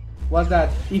playing was that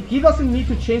if he doesn't need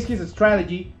to change his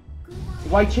strategy,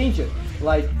 why change it?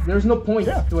 Like, there's no point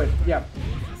to it. Yeah.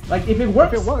 Like, if it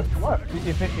works... If it works, it works.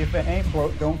 If it ain't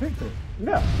broke, don't fix it.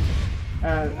 Yeah.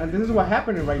 And this is what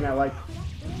happening right now. Like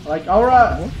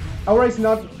Aura is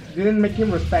not... didn't make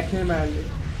him respect him, and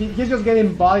he's just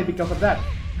getting bodied because of that.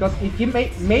 Because if he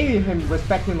made him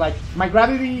respect him, like, my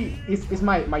gravity is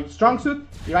my strong suit.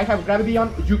 If I have gravity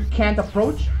on, you can't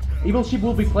approach. EvilSheep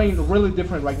will be playing really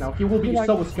different right now. He will be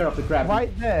so scared of the gravity.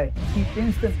 Right there, he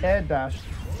instant air dashed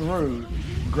through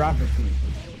gravity.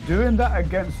 Doing that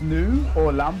against Nu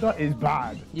or Lambda is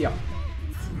bad. Yeah.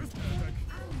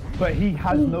 But he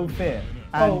has no fear.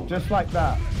 And just like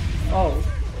that.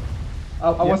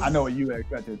 I know what you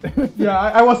expected. Yeah,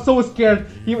 I was so scared.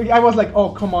 I was like, oh,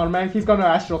 come on, man. He's gonna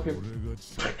astral him.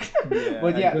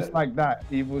 But yeah, just like that,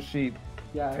 EvilSheep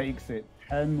takes it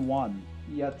 10-1.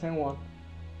 Yeah, 10-1.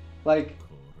 Like,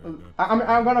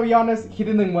 I'm gonna be honest, he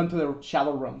didn't went to the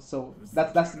shallow run, so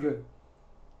that's good.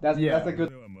 That's a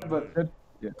good.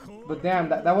 But damn,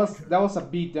 that was a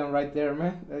beatdown right there,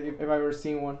 man. If I've ever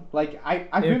seen one. Like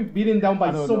I've been beaten down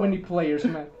by so many players,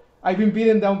 man. I've been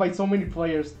beaten down by so many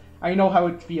players. I know how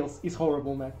it feels. It's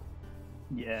horrible, man.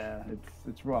 Yeah,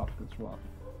 it's rough. It's rough.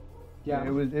 Yeah.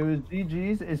 It was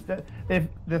GG's. Is that if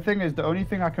the thing is the only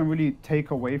thing I can really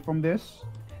take away from this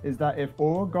is that if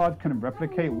Beauregard can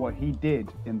replicate what he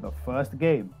did in the first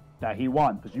game that he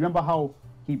won, because you remember how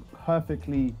he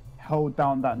perfectly held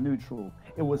down that neutral.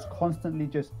 It was constantly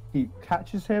just he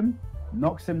catches him,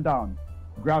 knocks him down,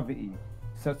 gravity,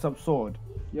 sets up sword,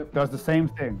 does the same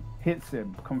thing, hits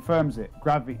him, confirms it,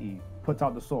 gravity, puts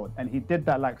out the sword, and he did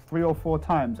that like 3 or 4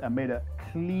 times and made a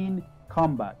clean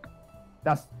comeback.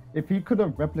 That's if he could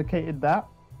have replicated that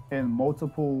in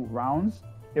multiple rounds,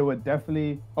 it would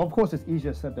definitely. Of course, it's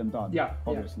easier said than done. Yeah,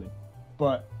 obviously,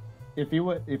 but if he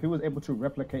was able to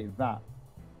replicate that,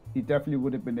 he definitely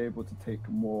would have been able to take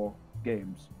more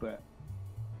games. But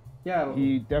yeah,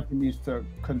 he definitely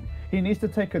needs to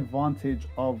take advantage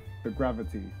of the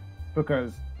gravity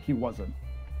because he wasn't.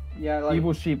 Yeah, like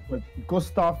EvilSheep was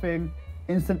Gustaving,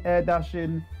 instant air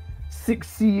dashing,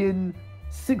 6C'ing,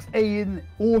 6A'ing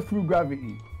all through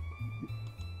gravity.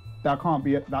 That can't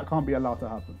be allowed to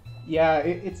happen. Yeah,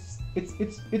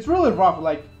 it's really rough.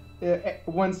 Like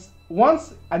once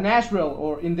an Asheville,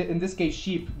 or in this case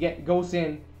Sheep, goes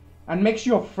in and makes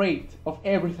you afraid of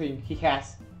everything he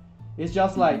has. It's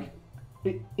just like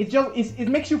it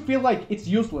makes you feel like it's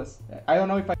useless. I don't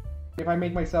know if I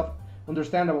make myself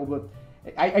understandable, but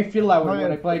I feel that way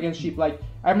when I play against Sheep. Like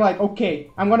I'm like,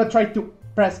 okay, I'm gonna try to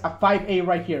press a 5A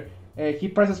right here. He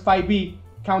presses 5B,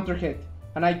 counter hit,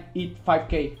 and I eat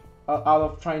 5K out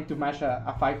of trying to mash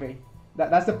a 5A.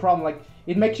 That's the problem. Like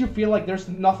it makes you feel like there's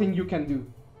nothing you can do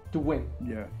to win.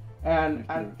 Yeah. And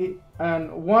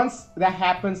once that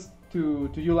happens to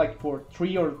you, like for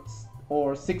 3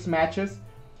 or 6 matches,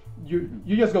 you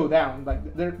just go down.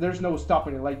 Like there's no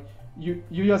stopping it. Like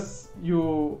your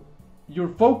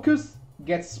focus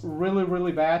gets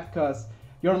really bad because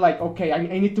you're like, okay,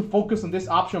 I need to focus on this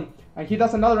option, and he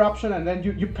does another option, and then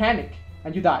you panic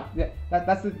and you die.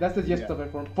 That's the gist of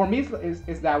it. For me,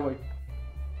 it's that way.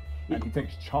 And he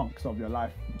takes chunks of your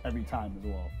life every time as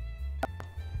well.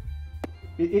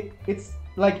 It's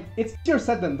like it's easier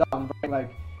said than done, right?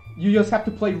 Like you just have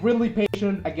to play really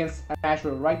patient against an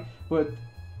Asheville, right? But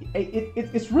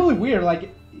it's really weird.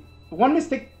 Like one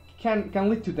mistake can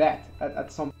lead to that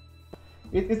at some.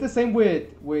 It's the same with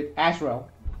Asheville.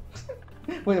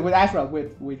 with Asheville,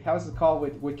 with how is it called,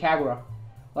 with Kagura.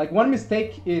 Like one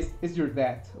mistake is your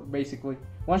death basically.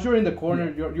 Once you're in the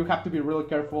corner, you have to be really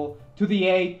careful. To the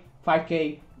A,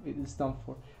 5K is done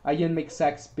for. I didn't make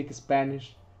Zach speak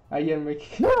Spanish. I didn't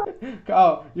make.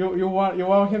 Oh, you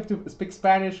want him to speak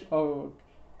Spanish? Oh,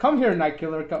 come here, Night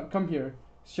Killer. Come here.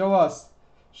 Show us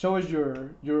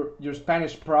your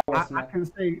Spanish prowess.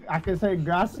 I can say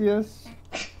gracias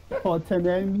por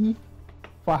tenerme,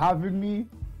 for having me.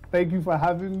 Thank you for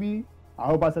having me. I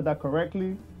hope I said that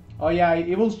correctly. Oh yeah,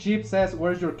 EvilSheep says,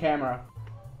 "Where's your camera?"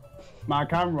 My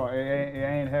camera, it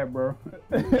ain't here, bro.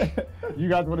 You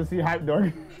guys want to see Hype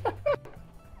Dog?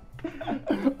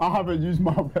 I haven't used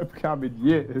my webcam in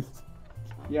years.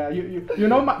 Yeah, you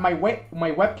know my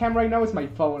webcam right now is my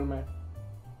phone, man.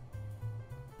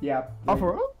 Yeah. Oh,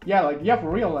 for real? Yeah, for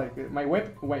real. Like my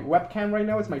webcam right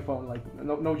now is my phone. Like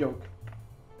no joke.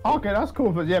 Okay, that's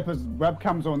cool. But yeah, because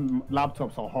webcams on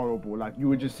laptops are horrible. Like you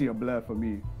would just see a blur for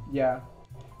me. Yeah.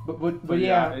 But So,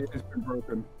 yeah. It's been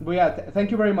broken. But yeah,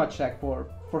 thank you very much, Shaq,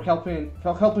 for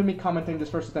helping me commenting this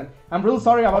first attempt. I'm really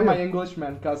sorry about my English,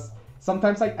 man, because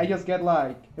sometimes I just get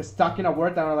like stuck in a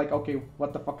word and I'm like, okay,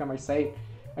 what the fuck am I saying?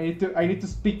 I need to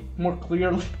speak more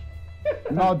clearly.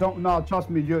 No,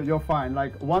 trust me, you're fine.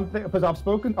 Like one thing, because I've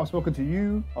spoken to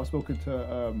you, I've spoken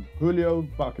to Julio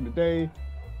back in the day,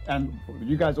 and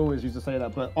you guys always used to say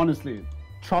that. But honestly,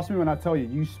 trust me when I tell you,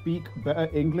 you speak better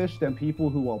English than people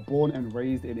who are born and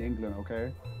raised in England.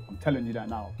 Okay, I'm telling you that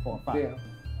now for a fact. Yeah.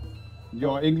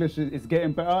 Your English is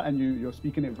getting better, and you're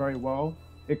speaking it very well.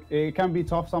 It can be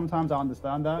tough sometimes, I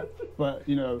understand that, but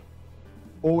you know,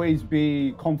 always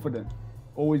be confident.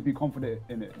 Always be confident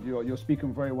in it. You're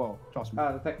speaking very well. Trust me.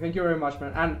 Thank you very much,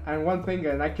 man. And one thing,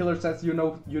 Night Killer says you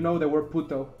know the word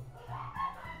puto.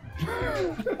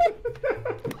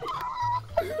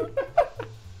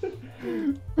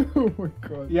 Oh my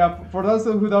god. Yeah, for those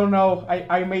who don't know,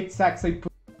 I made Zach say puto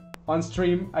on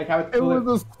stream. I have it. It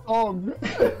was a song.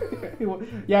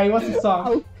 Yeah, it was a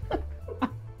song.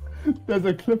 There's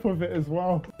a clip of it as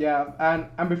well. Yeah,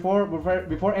 and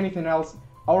before anything else,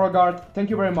 Auragard, thank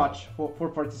you very much for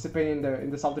participating in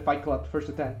the Salty Fight Club first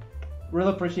to 10.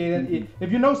 Really appreciate it. Mm-hmm.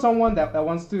 If you know someone that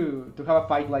wants to have a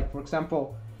fight, like for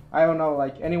example, I don't know,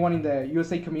 like anyone in the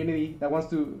USA community that wants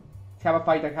to have a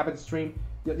fight, like have it stream,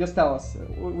 just tell us.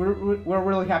 We're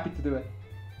really happy to do it.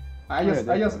 I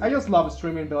just love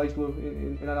streaming Blaze Blue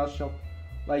in a nutshell.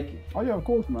 Like, oh yeah, of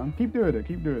course, man. Keep doing it.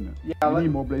 Yeah, we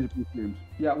need more Blaze Blue streams.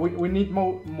 Yeah, we need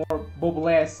more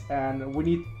Bobles, and we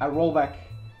need a rollback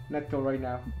netcode right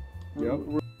now.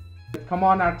 Yep. Come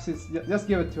on, Axis, just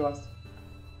give it to us.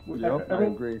 Yep, I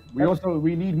agree.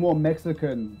 We need more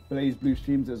Mexican Blaze Blue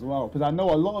streams as well, because I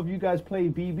know a lot of you guys play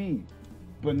BB,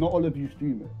 but not all of you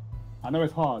stream it. I know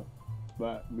it's hard,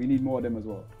 but we need more of them as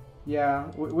well. Yeah,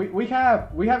 we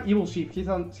have EvilSheep. He's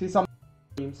on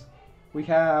streams. We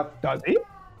have. Does he?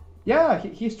 Yeah,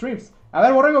 he streams. A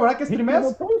ver, Borrego, ¿verdad que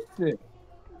streames?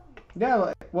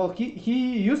 Yeah, well,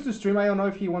 he used to stream. I don't know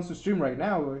if he wants to stream right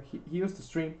now. He used to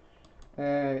stream.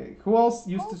 Who else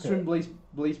used to stream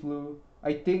Blaze Blue?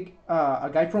 I think a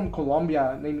guy from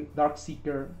Colombia named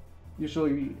Darkseeker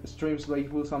usually streams Blaze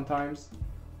Blue sometimes.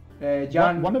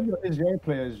 John. One of your Israeli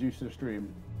players used to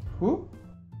stream. Who?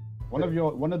 One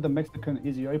of the Mexican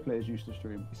Israeli players used to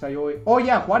stream. Oh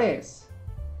yeah, Juarez.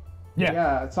 Yeah.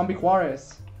 Yeah, Zombie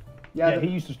Juarez. Yeah, he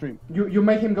used to stream. You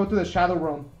made him go to the Shadow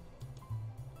Realm.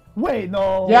 Wait,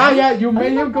 no. Yeah, you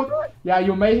made him go. Yeah,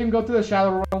 you made him go to the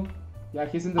Shadow Realm. Yeah,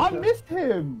 he's in the. I missed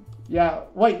him. Yeah,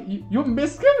 wait, you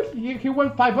missed him? He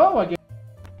went 5-0 again.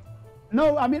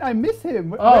 No, I mean I miss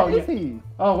him. Where is he?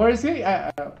 Oh, where is he?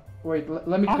 Wait,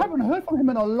 let me. I haven't heard from him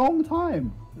in a long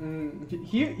time.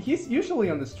 He's usually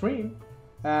on the stream,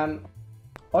 and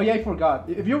oh yeah, I forgot.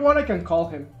 If you want, I can call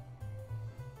him.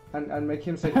 And make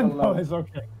him say hello. No, it's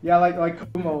okay. Yeah,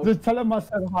 like Kumo. Just tell him I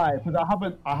said hi, because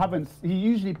I haven't. He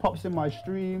usually pops in my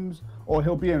streams, or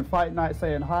he'll be in Fight Night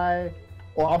saying hi,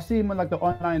 or I'll see him in like the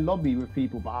online lobby with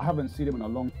people, but I haven't seen him in a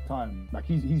long time. Like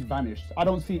he's vanished. I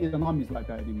don't see his armies like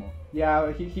that anymore.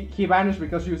 Yeah, he vanished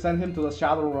because you sent him to the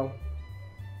Shadow Realm.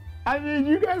 I mean,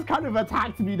 you guys kind of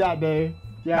attacked me that day.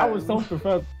 Yeah, that was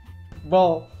self-defense.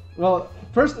 Well,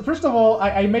 first of all,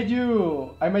 I made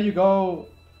you go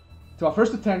to a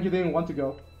first to 10 you didn't want to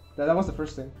go. That was the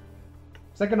first thing.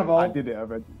 Second of all, I did it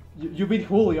eventually. You beat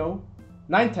Julio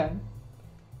 9-10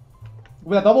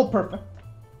 with a double perfect.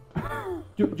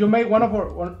 you made one of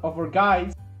our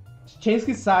guys change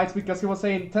his sides because he was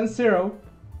saying 10-0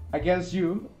 against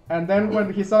you, and then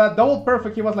when he saw that double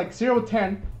perfect, he was like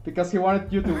 0-10 because he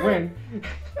wanted you to win.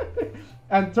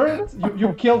 And third,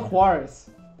 you killed Juarez.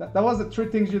 That was the three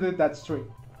things you did that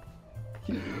stream.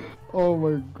 Oh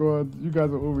my god, you guys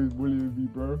are always bullying me,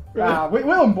 bro. We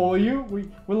don't bully you.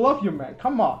 We love you, man.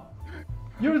 Come on.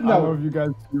 I love you guys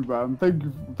too, man.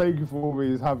 Thank you for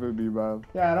always having me, man.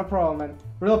 Yeah, no problem, man.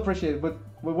 Really appreciate it. But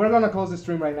we're gonna close the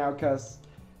stream right now because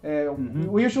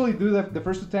we usually do the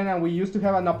first to 10, and we used to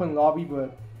have an open lobby,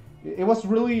 but it was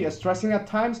really stressing at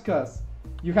times because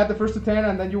you had the first to 10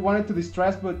 and then you wanted to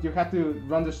distress, but you had to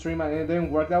run the stream and it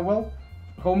didn't work that well.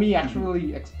 Homie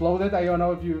actually exploded. I don't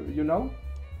know if you know.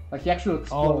 Like he actually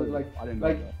exploded. I didn't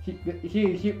know that.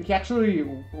 He actually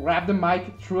grabbed the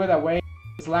mic, threw it away,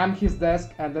 slammed his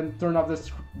desk, and then turned off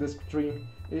the stream.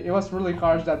 It was really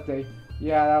harsh that day.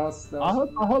 Yeah, that was. I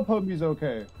hope homie's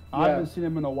okay. I Yeah. haven't seen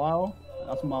him in a while.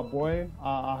 That's my boy.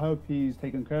 I hope he's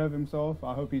taking care of himself.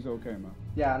 I hope he's okay, man.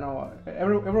 Yeah, no,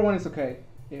 everyone is okay.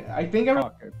 Yeah, I think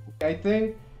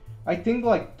Okay. I think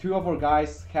like two of our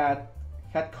guys had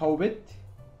COVID.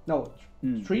 No,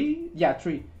 three. Yeah,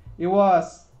 three. It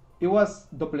was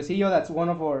Doplecillo. That's one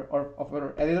of our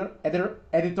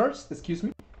editors. Excuse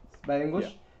me, by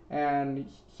English. And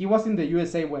he was in the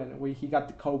USA when he got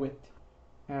the COVID.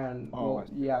 And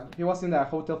yeah, he was in the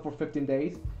hotel for 15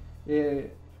 days.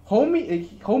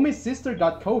 Homie's sister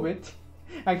got COVID,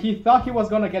 and he thought he was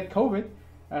gonna get COVID,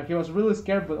 and he was really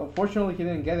scared, but unfortunately he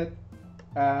didn't get it.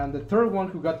 And the third one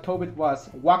who got COVID was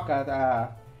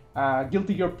Waka, a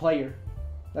Guilty Gear player.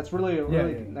 That's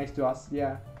really nice to us,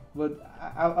 yeah. But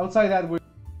outside that, we're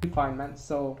fine, man.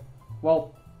 So,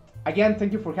 well, again,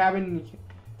 thank you for hosting.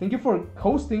 Thank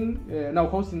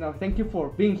you for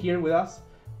being here with us,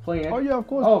 playing it. Oh yeah, of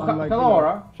course. Oh, hello,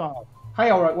 Aura. Shut up.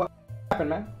 Hi, Aura. What happened,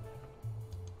 man?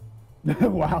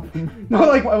 What happened? No,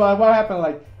 like what happened?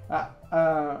 Like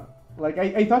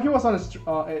I thought he was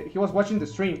he was watching the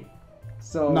stream.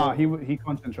 So nah, he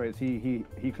concentrates. He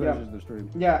closes the stream.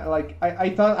 Yeah, like I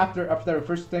thought after the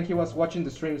first thing he was watching the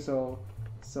stream. So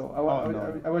I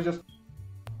was just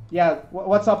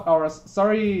What's up, Aura?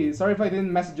 Sorry if I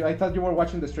didn't message you. I thought you were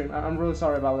watching the stream. I'm really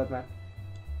sorry about that, man.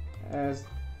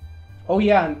 Oh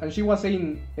yeah, and she was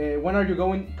saying, when are you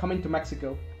coming to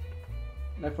Mexico?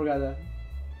 I forgot that.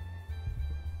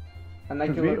 And I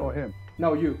Me or him?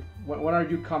 No, you. When are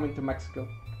you coming to Mexico?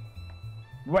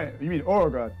 Wait, you mean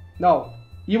Oregon? No,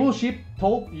 EvilSheep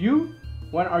told you,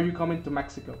 when are you coming to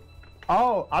Mexico?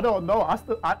 Oh, I don't know.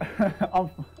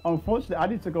 Unfortunately, I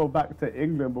need to go back to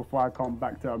England before I come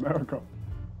back to America.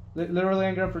 Literally,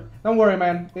 England. Don't worry,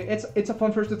 man. It's a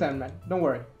fun first to 10, man. Don't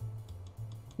worry.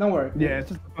 Yeah,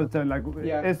 it's just first 10. Like,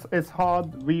 it's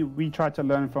hard. We try to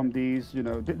learn from these. You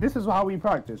know, this is how we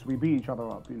practice. We beat each other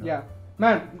up. You know. Yeah,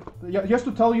 man. Just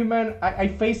to tell you, man, I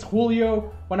faced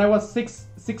Julio when I was six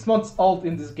months old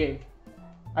in this game.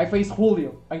 I faced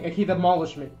Julio, and he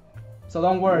demolished me. So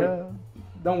don't worry. Yeah.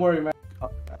 Don't worry, man.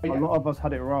 A lot of us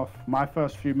had it rough. My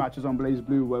first few matches on Blaze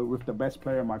Blue were with the best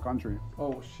player in my country.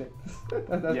 Oh shit.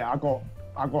 Yeah,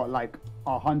 I got like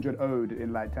 100 owed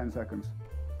in like 10 seconds.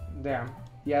 Damn.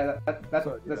 Yeah,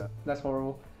 that's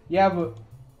horrible. Yeah, but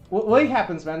it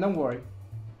happens, man. Don't worry.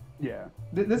 Yeah.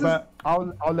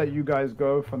 I'll let you guys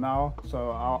go for now. So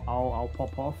I'll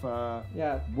pop off.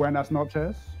 Yeah. Buenas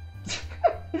noches.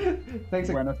 Thanks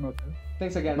again. Buenas noches.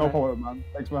 Thanks again. No man. problem, man.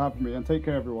 Thanks for having me, and take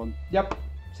care, everyone. Yep.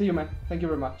 See you, man. Thank you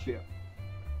very much. Yeah.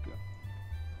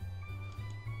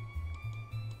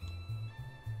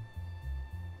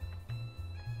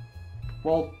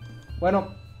 Well,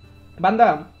 bueno,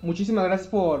 banda, muchísimas gracias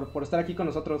por estar aquí con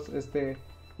nosotros.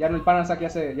 Ya no, el Panasac ya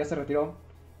se retiró.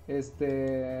 It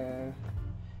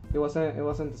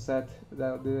wasn't the set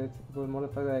that did it. It was more the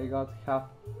fact that I got half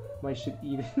my shit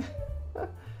eaten.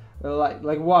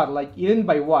 like what? Like eaten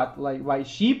by what? Like by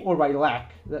sheep or by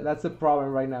lack? That's the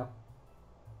problem right now.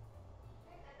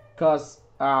 Cause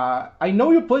I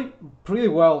know you play pretty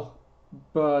well,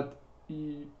 but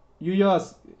you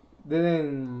just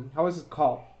didn't. How is it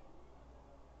called?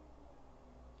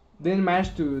 Didn't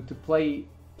manage to play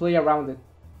around it.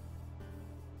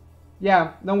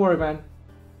 Yeah, don't worry, man.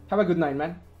 Have a good night,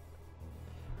 man.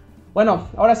 Bueno,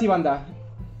 ahora sí, banda.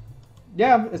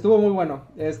 Ya, estuvo muy bueno.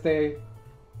 Ya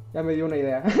me dio una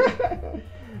idea.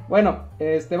 Bueno,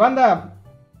 banda,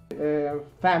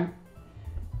 fam.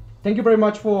 Thank you very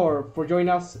much for joining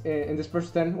us in this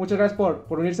first 10. Muchas gracias por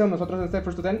unirse a nosotros en este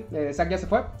first 10. Zach ya se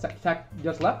fue. Zach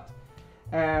just left.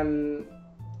 And,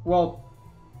 well,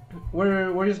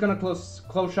 we're just gonna close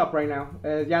shop right now.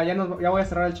 Ya voy a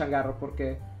cerrar el changarro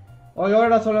porque hoy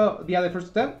era solo día de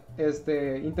first 10.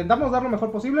 Intentamos dar lo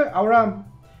mejor posible. Ahora,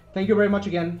 thank you very much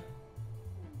again.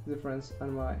 The friends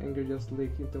and my anger just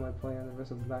leaked into my play and the rest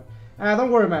of the night.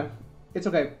 Don't worry, man. It's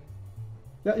okay.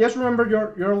 Just remember,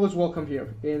 you're always welcome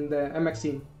here in the MX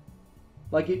scene.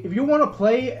 Like, if you want to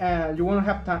play and you want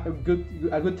to have a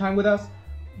good time with us,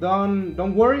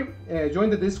 don't worry.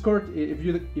 Join the Discord if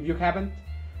you haven't.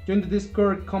 Join the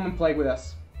Discord. Come and play with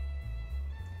us.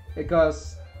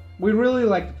 Because we really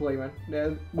like to play, man.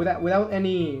 Without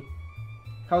any,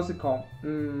 how's it called?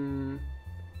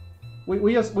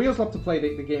 We just love to play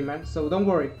the game, man. So don't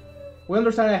worry. We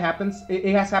understand it happens.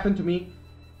 It has happened to me.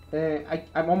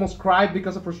 I've almost cried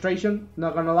because of frustration.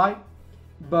 Not gonna lie,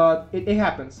 but it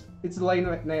happens. It's the late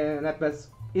net base.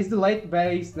 It's the late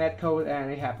base netcode, and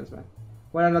it happens, man.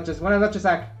 Buenas noches,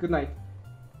 Zach. Good night.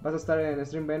 ¿Vas a estar en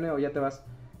stream Bene o ya te vas?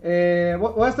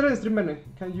 Voy a estar en stream Bene.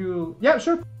 Can you? Yeah,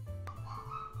 sure.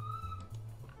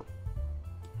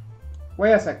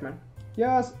 wait a sec, man.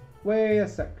 Just wait a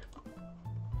sec.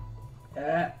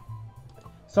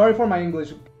 Sorry for my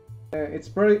English. It's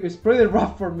pretty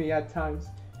rough for me at times.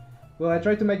 Well, I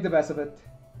try to make the best of it.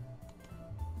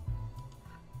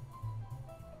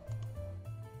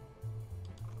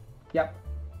 Yep.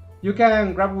 You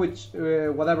can grab which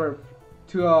whatever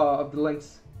two of the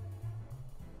links.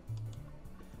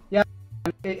 Yeah.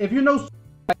 If you know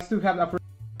likes to have a first,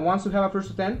 wants to have a first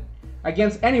to 10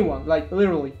 against anyone, like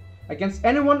literally against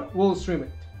anyone, we'll stream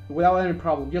it without any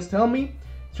problem. Just tell me.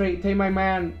 Tell my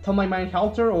man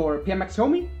Halter or PMX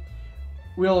Homie.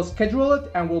 We'll schedule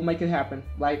it and we'll make it happen.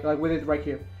 Like with it right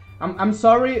here. I'm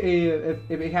sorry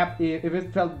if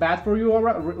it felt bad for you,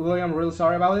 William. I'm really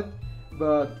sorry about it.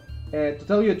 But to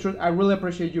tell you the truth, I really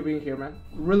appreciate you being here, man.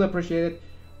 Really appreciate it.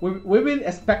 We've been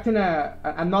expecting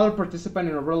another participant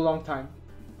in a really long time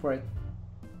for it.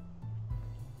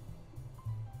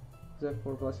 Is that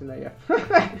for blessing that?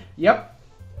 Yeah. Yep.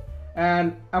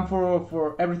 And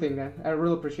for everything, man. I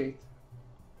really appreciate.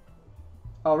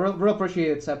 I really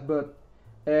appreciate it, Seth. But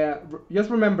just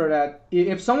remember that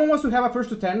if someone wants to have a first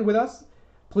to 10 with us,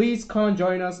 please come and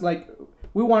join us. Like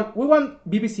we want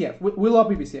BBCF. We love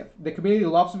BBCF. The community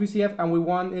loves BBCF, and we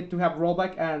want it to have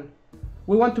rollback. And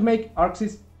we want to make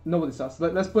Arxis notice us.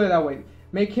 Let's put it that way.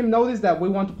 Make him notice that we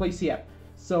want to play CF.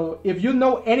 So if you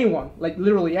know anyone, like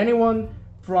literally anyone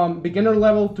from beginner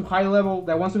level to high level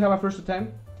that wants to have a first to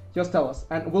 10. Just tell us,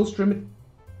 and we'll stream it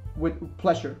with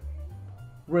pleasure.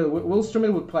 Really, we'll stream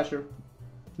it with pleasure.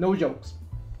 No jokes.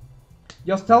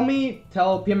 Just tell me,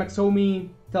 tell PMX Homie,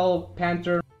 tell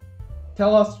Panther,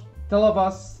 tell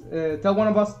one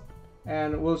of us,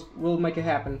 and we'll make it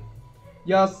happen.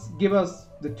 Just give us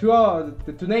the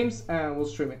two names, and we'll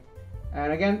stream it.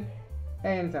 And again,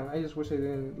 anytime. I just wish I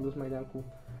didn't lose my damn cool.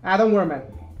 Don't worry, man.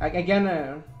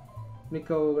 Again,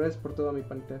 Nico, gracias por todo, mi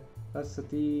panita. Gracias a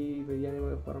ti, de ánimo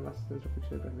de jugar más dentro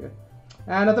de realidad.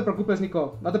 No te preocupes,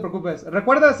 Nico, no te preocupes.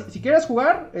 Recuerda, si quieres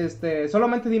jugar,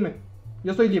 solamente dime.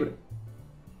 Yo estoy libre.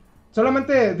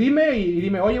 Solamente dime y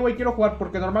dime, oye, güey, quiero jugar,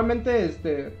 porque normalmente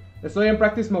estoy en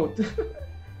practice mode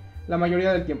la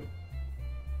mayoría del tiempo.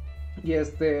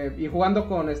 Y jugando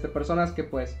con personas que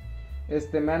pues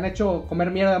me han hecho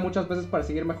comer mierda muchas veces para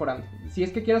seguir mejorando. Si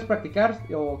es que quieres practicar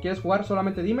o quieres jugar,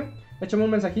 solamente dime, échame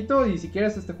un mensajito, y si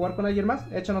quieres jugar con alguien más,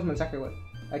 échanos mensaje, güey.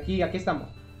 Aquí estamos.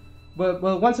 But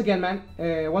once again, man,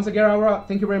 Aura,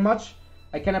 thank you very much.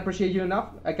 I can't appreciate you enough.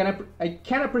 I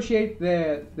can't appreciate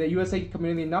the USA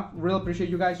community enough. Really appreciate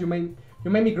you guys. You made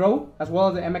me grow, as well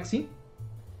as the MXC.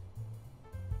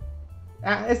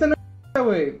 No,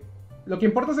 güey. Lo que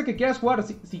importa es de que quieras jugar.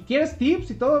 Si quieres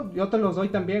tips y todo, yo te los doy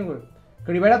también, güey.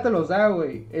 Rivera te los da,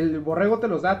 güey. El Borrego te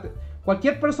los da.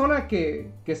 Cualquier persona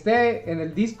que esté en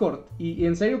el Discord y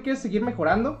en serio quieres seguir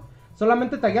mejorando,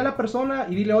 solamente taguea a la persona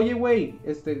y dile, oye, güey,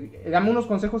 dame unos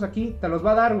consejos aquí, te los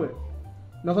va a dar, güey.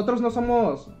 Nosotros no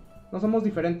somos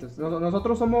diferentes.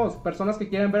 Nosotros somos personas que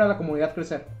quieren ver a la comunidad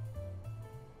crecer.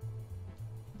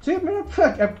 Sí, mira,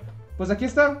 pues aquí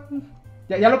está.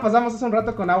 Ya lo pasamos hace un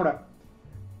rato con Aura.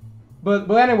 But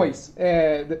anyways,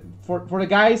 for the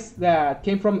guys that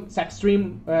came from Zach's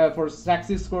stream, for Zach's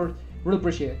Discord, really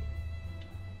appreciate it.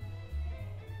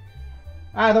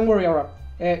 Don't worry, Aura.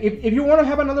 If you want to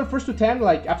have another first to 10,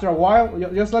 like after a while,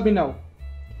 just let me know.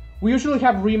 We usually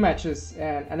have rematches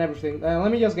and everything. Let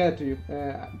me just get it to you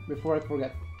before I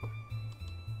forget.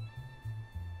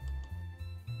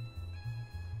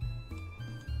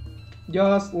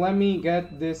 Just let me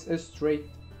get this straight.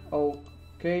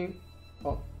 Okay.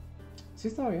 Oh. ¿Sí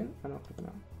estaba bien? No, creo que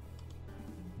no.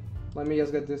 Let me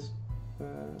just get this.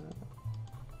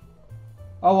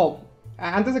 Well.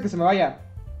 Antes de que se me vaya.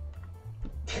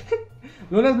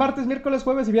 Lunes, martes, miércoles,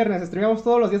 jueves y viernes. Streamamos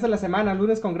todos los días de la semana.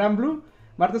 Lunes con Gran Blue.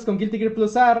 Martes con Guilty Gear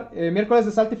Plus R. Miércoles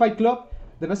de Saltify Club.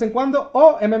 De vez en cuando.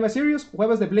 O MM Series.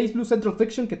 Jueves de Blaze Blue Central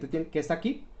Fiction. Que está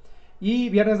aquí. Y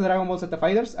viernes de Dragon Ball Z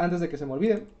Fighters. Antes de que se me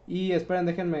olvide. Y esperen,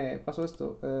 déjenme. Paso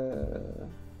esto.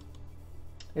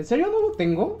 ¿En serio no lo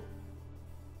tengo?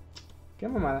 Qué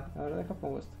mamada. A ver, deja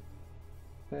pongo esto.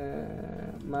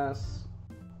 Más.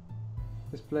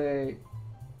 Display.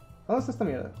 ¿Dónde está esta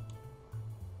mierda?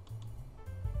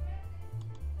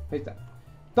 Ahí está.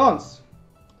 Entonces.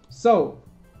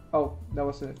 Oh, that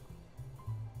was it.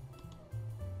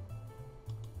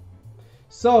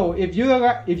 So, if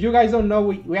you guys don't know,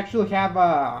 we actually have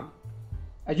a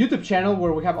YouTube channel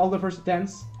where we have all the first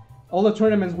attempts, all the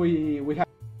tournaments we have.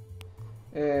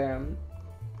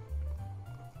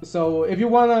 So if you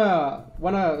wanna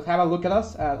have a look at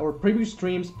us or previous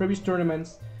streams, previous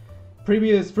tournaments,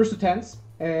 previous first attempts,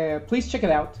 please check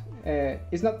it out.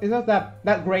 It's not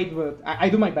that great, but I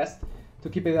do my best. to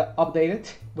keep it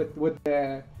updated with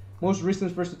the most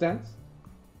recent first to tens.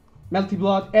 Melty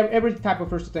Blood, every type of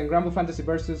first to 10, Granblue Fantasy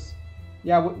Versus.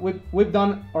 Yeah, we've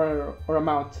done our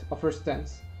amount of first to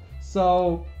tens.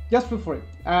 So just feel free.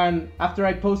 And after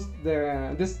I post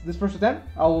this first to 10,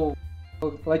 I'll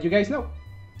let you guys know.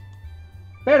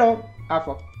 Pero,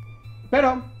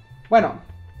 bueno,